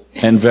simple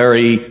and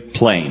very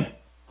plain.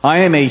 I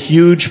am a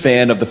huge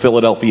fan of the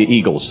Philadelphia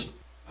Eagles.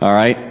 All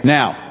right?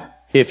 Now,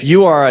 if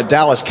you are a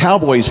Dallas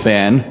Cowboys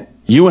fan,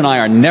 you and I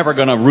are never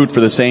going to root for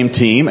the same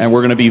team, and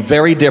we're going to be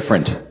very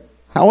different.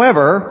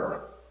 However,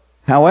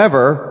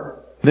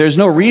 there's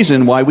no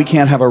reason why we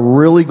can't have a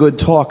really good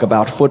talk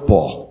about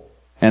football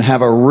and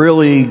have a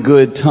really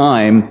good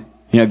time,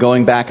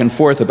 going back and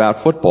forth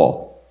about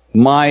football.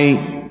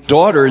 My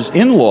daughter's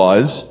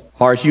in-laws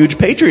are huge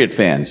Patriot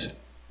fans,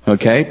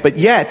 okay? But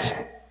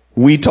yet,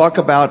 we talk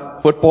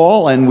about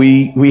football and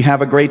we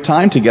have a great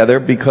time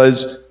together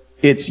because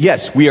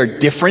yes, we are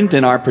different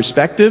in our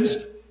perspectives,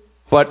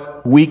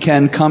 but we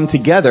can come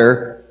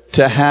together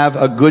to have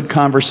a good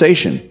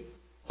conversation.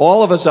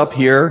 All of us up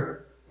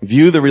here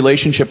view the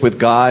relationship with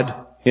God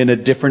in a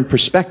different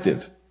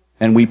perspective,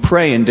 and we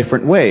pray in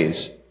different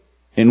ways,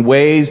 in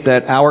ways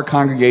that our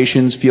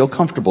congregations feel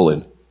comfortable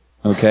in,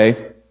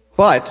 okay?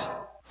 But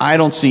I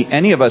don't see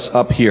any of us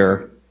up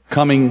here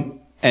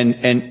coming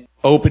and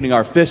opening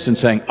our fists and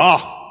saying,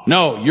 "Oh,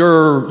 no,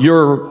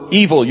 you're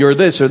evil, you're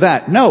this or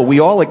that." No,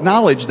 we all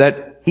acknowledge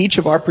that each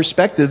of our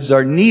perspectives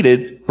are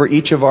needed for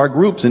each of our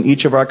groups and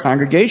each of our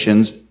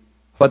congregations,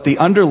 but the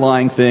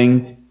underlying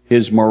thing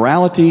is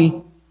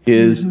morality,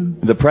 is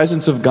the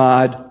presence of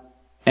God,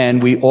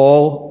 and we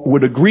all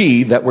would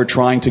agree that we're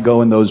trying to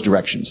go in those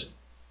directions.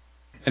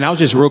 And I'll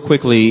just real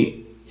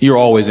quickly, you're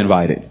always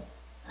invited.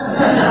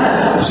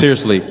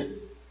 Seriously.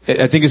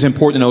 I think it's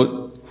important to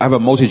note, I have a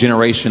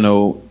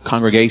multi-generational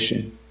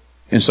congregation.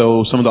 And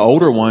so some of the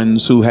older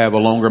ones who have a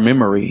longer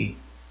memory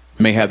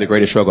may have the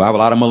greatest struggle. I have a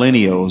lot of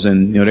millennials,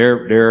 and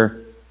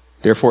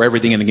they're for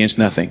everything and against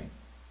nothing.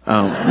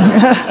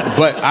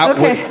 But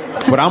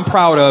what I'm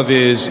proud of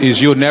is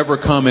you'll never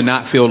come and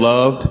not feel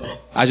loved.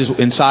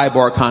 In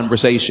sidebar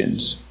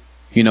conversations,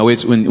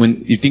 it's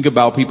when you think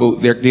about people,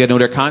 they know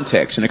their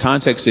context, and the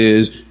context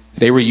is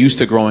they were used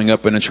to growing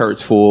up in a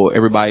church full,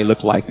 everybody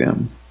looked like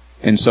them.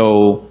 And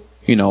so,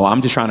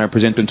 I'm just trying to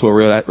present them to a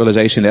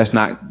realization that's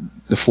not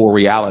the full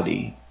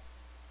reality.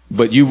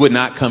 But you would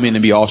not come in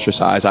and be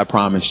ostracized, I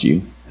promised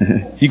you.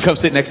 You come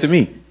sit next to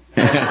me.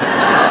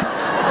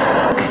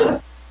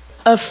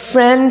 A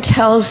friend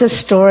tells the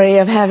story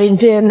of having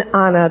been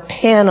on a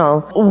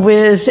panel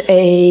with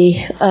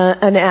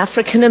an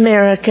African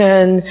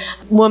American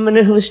woman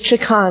who was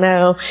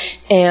Chicano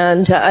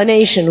and an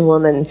Asian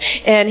woman.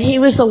 And he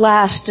was the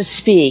last to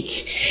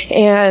speak.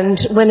 And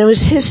when it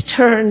was his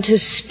turn to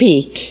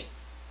speak,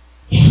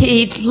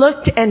 he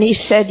looked and he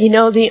said,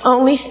 the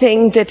only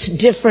thing that's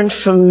different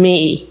from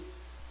me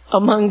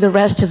among the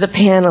rest of the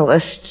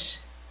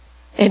panelists.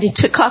 And he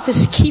took off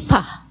his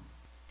kippah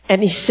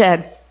and he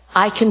said,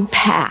 I can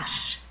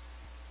pass.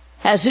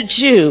 As a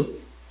Jew,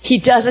 he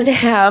doesn't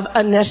have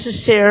a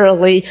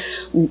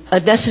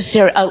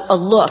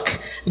look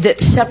that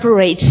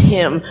separates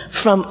him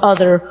from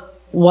other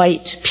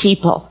white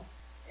people.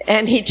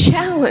 And he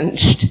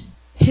challenged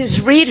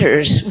his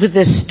readers with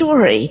this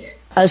story,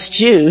 us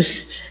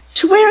Jews,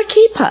 to wear a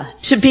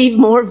kippah, to be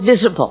more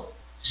visible.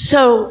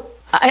 So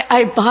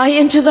I buy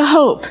into the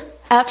hope,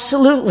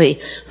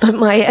 absolutely. But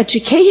my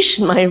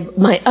education,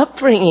 my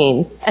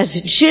upbringing as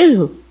a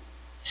Jew,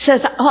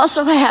 says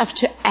also I have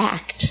to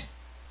act.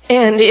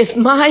 And if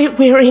my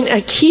wearing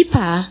a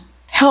kippah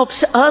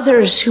helps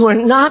others who are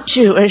not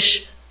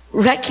Jewish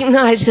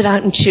recognize that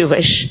I'm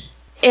Jewish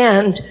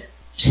and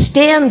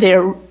stand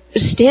there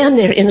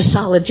in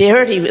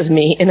solidarity with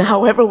me in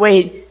however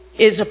way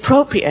is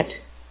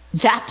appropriate,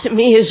 that to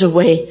me is a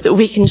way that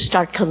we can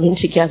start coming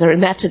together,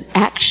 and that's an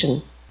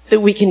action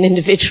that we can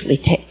individually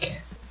take.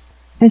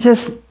 And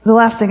just the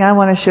last thing I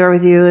want to share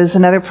with you is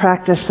another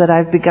practice that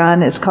I've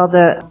begun. It's called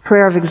the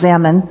prayer of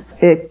examine.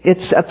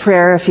 It's a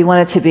prayer if you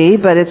want it to be,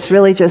 but it's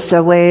really just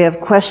a way of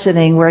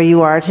questioning where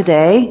you are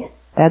today.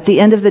 At the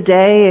end of the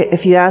day,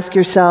 if you ask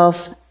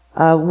yourself,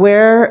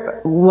 where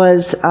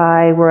was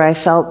I where I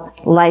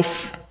felt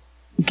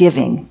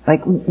life-giving?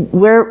 Like,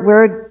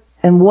 where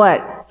and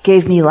what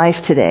gave me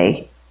life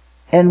today?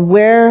 And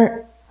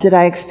where did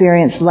I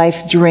experience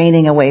life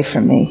draining away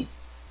from me?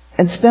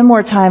 and spend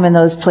more time in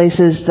those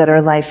places that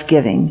are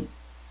life-giving.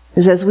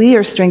 Because as we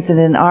are strengthened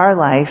in our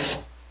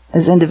life,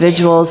 as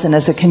individuals and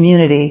as a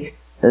community,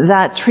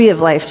 that tree of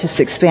life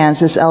just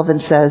expands. As Elvin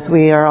says,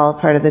 we are all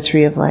part of the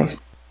tree of life.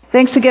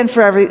 Thanks again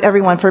for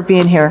everyone for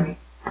being here.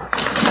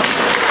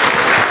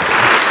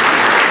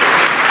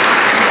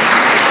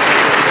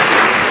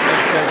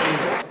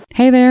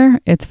 Hey there,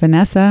 it's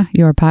Vanessa,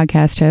 your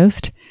podcast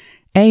host.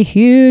 A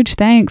huge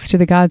thanks to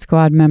the God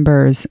Squad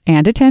members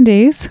and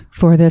attendees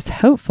for this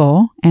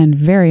hopeful and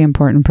very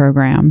important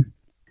program.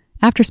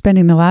 After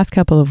spending the last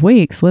couple of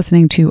weeks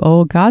listening to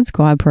old God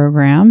Squad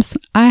programs,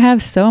 I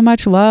have so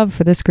much love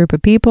for this group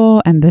of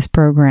people and this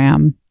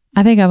program.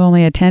 I think I've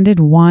only attended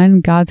one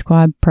God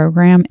Squad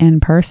program in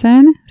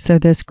person, so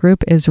this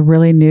group is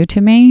really new to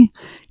me,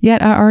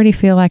 yet I already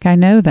feel like I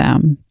know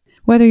them.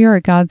 Whether you're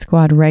a God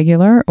Squad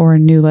regular or a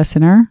new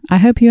listener, I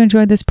hope you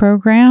enjoyed this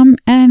program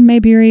and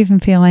maybe you're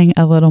even feeling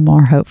a little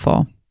more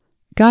hopeful.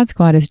 God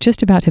Squad is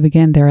just about to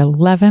begin their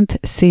 11th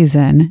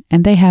season,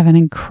 and they have an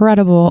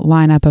incredible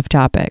lineup of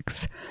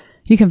topics.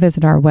 You can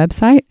visit our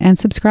website and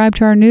subscribe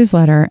to our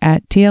newsletter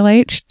at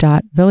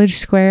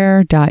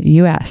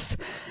tlh.villagesquare.us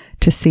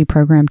to see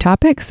program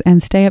topics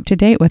and stay up to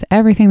date with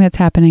everything that's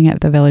happening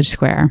at the Village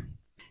Square.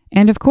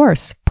 And of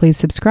course, please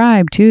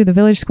subscribe to the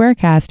Village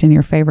Squarecast in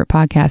your favorite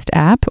podcast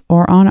app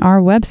or on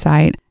our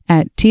website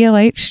at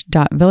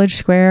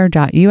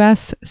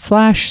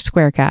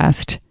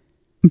tlh.villagesquare.us/squarecast.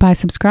 By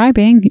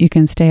subscribing, you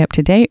can stay up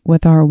to date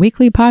with our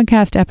weekly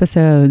podcast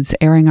episodes,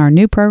 airing our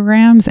new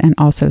programs and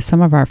also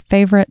some of our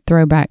favorite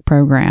throwback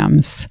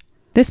programs.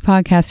 This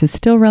podcast is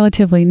still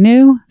relatively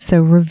new,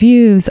 so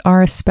reviews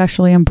are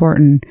especially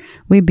important.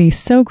 We'd be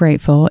so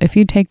grateful if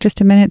you'd take just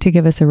a minute to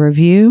give us a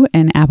review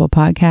in Apple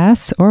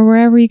Podcasts or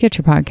wherever you get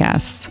your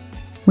podcasts.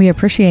 We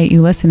appreciate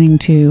you listening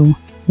to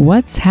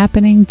What's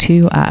Happening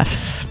to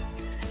Us.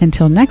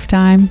 Until next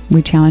time,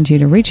 we challenge you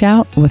to reach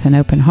out with an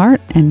open heart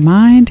and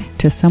mind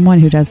to someone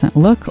who doesn't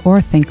look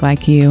or think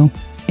like you.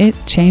 It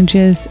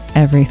changes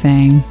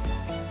everything.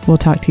 We'll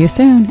talk to you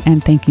soon,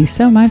 and thank you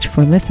so much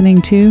for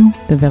listening to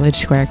the Village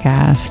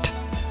Squarecast.